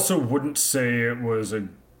I also wouldn't say it was a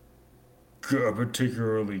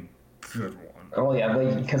particularly good one. Oh yeah,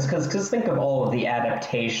 because think of all of the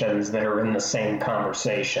adaptations that are in the same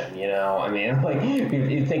conversation. I mean, like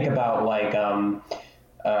you think about like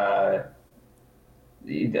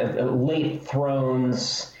late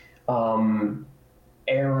Thrones,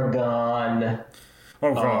 Aragon.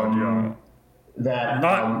 Oh God, yeah. That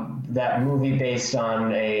that movie based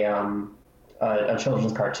on a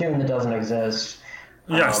children's cartoon that doesn't exist.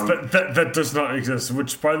 Yes, that does not exist.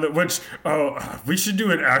 We should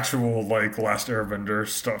do an actual like Last Airbender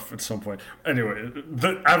stuff at some point. Anyway,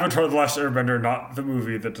 the Avatar: The Last Airbender, not the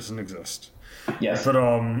movie that doesn't exist. Yes. But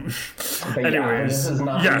But anyways, this is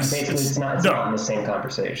not. yes, Basically, it's not in the same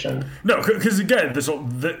conversation. No, because again,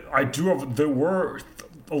 there were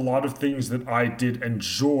a lot of things that I did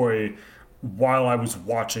enjoy while I was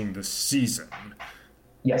watching the season.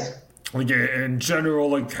 Yes. Like in general,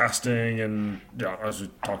 like casting and yeah, as we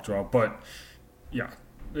talked about. But yeah,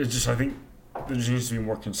 it's just I think there just needs to be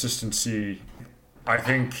more consistency. I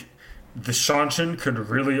think the Shanshin could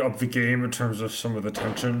really up the game in terms of some of the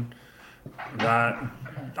tension. That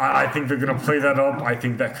I think they're gonna play that up. I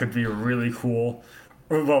think that could be really cool.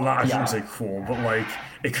 Well, I shouldn't say cool, but like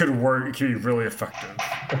it could work. It could be really effective.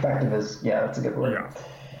 Effective is that's a good word. Yeah.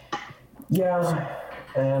 Yeah.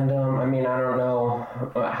 And I mean, I don't know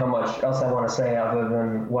how much else I want to say other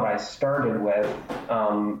than what I started with.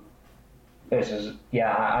 This is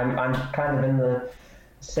I'm kind of in the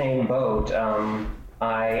same boat.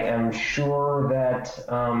 I am sure that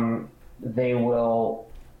they will,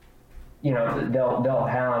 they'll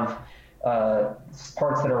have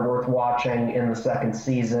parts that are worth watching in the second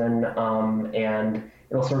season, and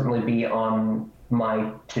it'll certainly be on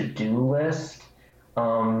my to-do list.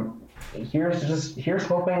 Here's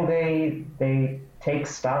hoping they take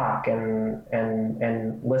stock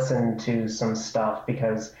and listen to some stuff,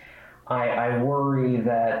 because I worry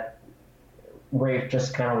that Rafe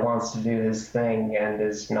just kind of wants to do his thing and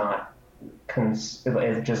is not it's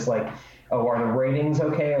just like, oh, are the ratings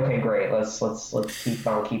okay? Okay, great. Let's keep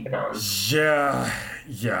on keeping on. Yeah.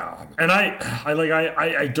 And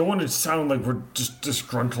I don't want to sound like we're just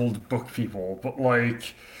disgruntled book people, but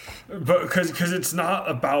because it's not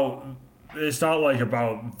like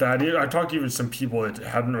about that. I talked to even some people that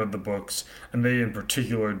hadn't read the books, and they in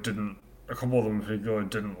particular didn't. A couple of them in particular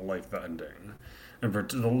didn't like the ending, and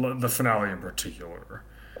the finale in particular.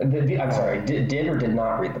 I'm sorry. Did or did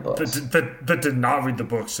not read the books? That did not read the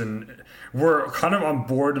books, and were kind of on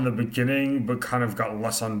board in the beginning, but kind of got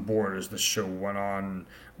less on board as the show went on,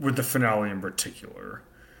 with the finale in particular.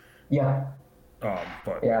 Yeah.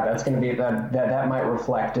 But yeah, that's going to be that might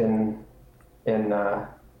reflect in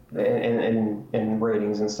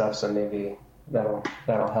ratings and stuff. So maybe that'll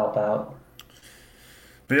help out.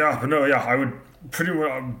 I would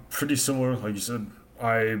pretty similar, like you said.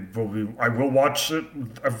 I will watch it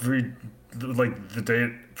every the day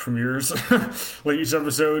it premieres, like each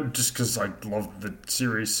episode, just because I love the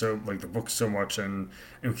series the book so much, and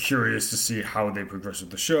I'm curious to see how they progress with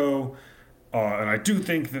the show. And I do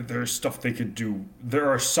think that there's stuff they could do. There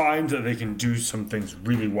are signs that they can do some things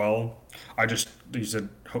really well. I just, like you said,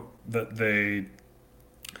 hope that they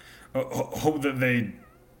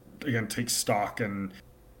again take stock and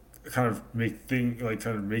kind of make things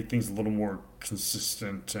a little more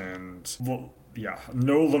consistent, and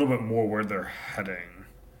know a little bit more where they're heading.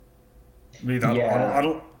 I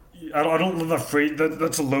don't love that phrase.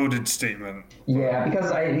 That's a loaded statement. Yeah,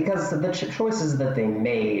 because the choices that they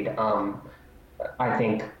made, I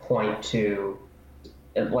think, point to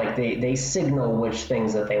they signal which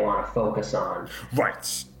things that they want to focus on. Right.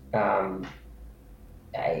 To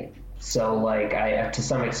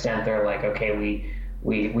some extent they're like, okay,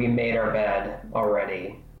 we made our bed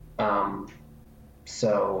already.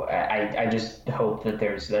 So I just hope that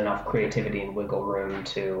there's enough creativity and wiggle room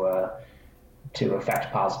to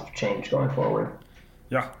affect positive change going forward.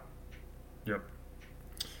 Yeah. Yep.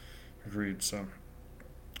 Agreed. So.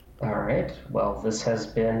 All right. Well, this has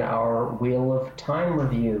been our Wheel of Time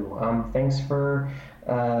review. Thanks for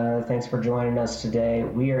joining us today.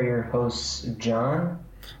 We are your hosts, John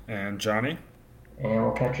and Johnny, and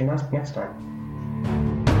we'll catch you next time.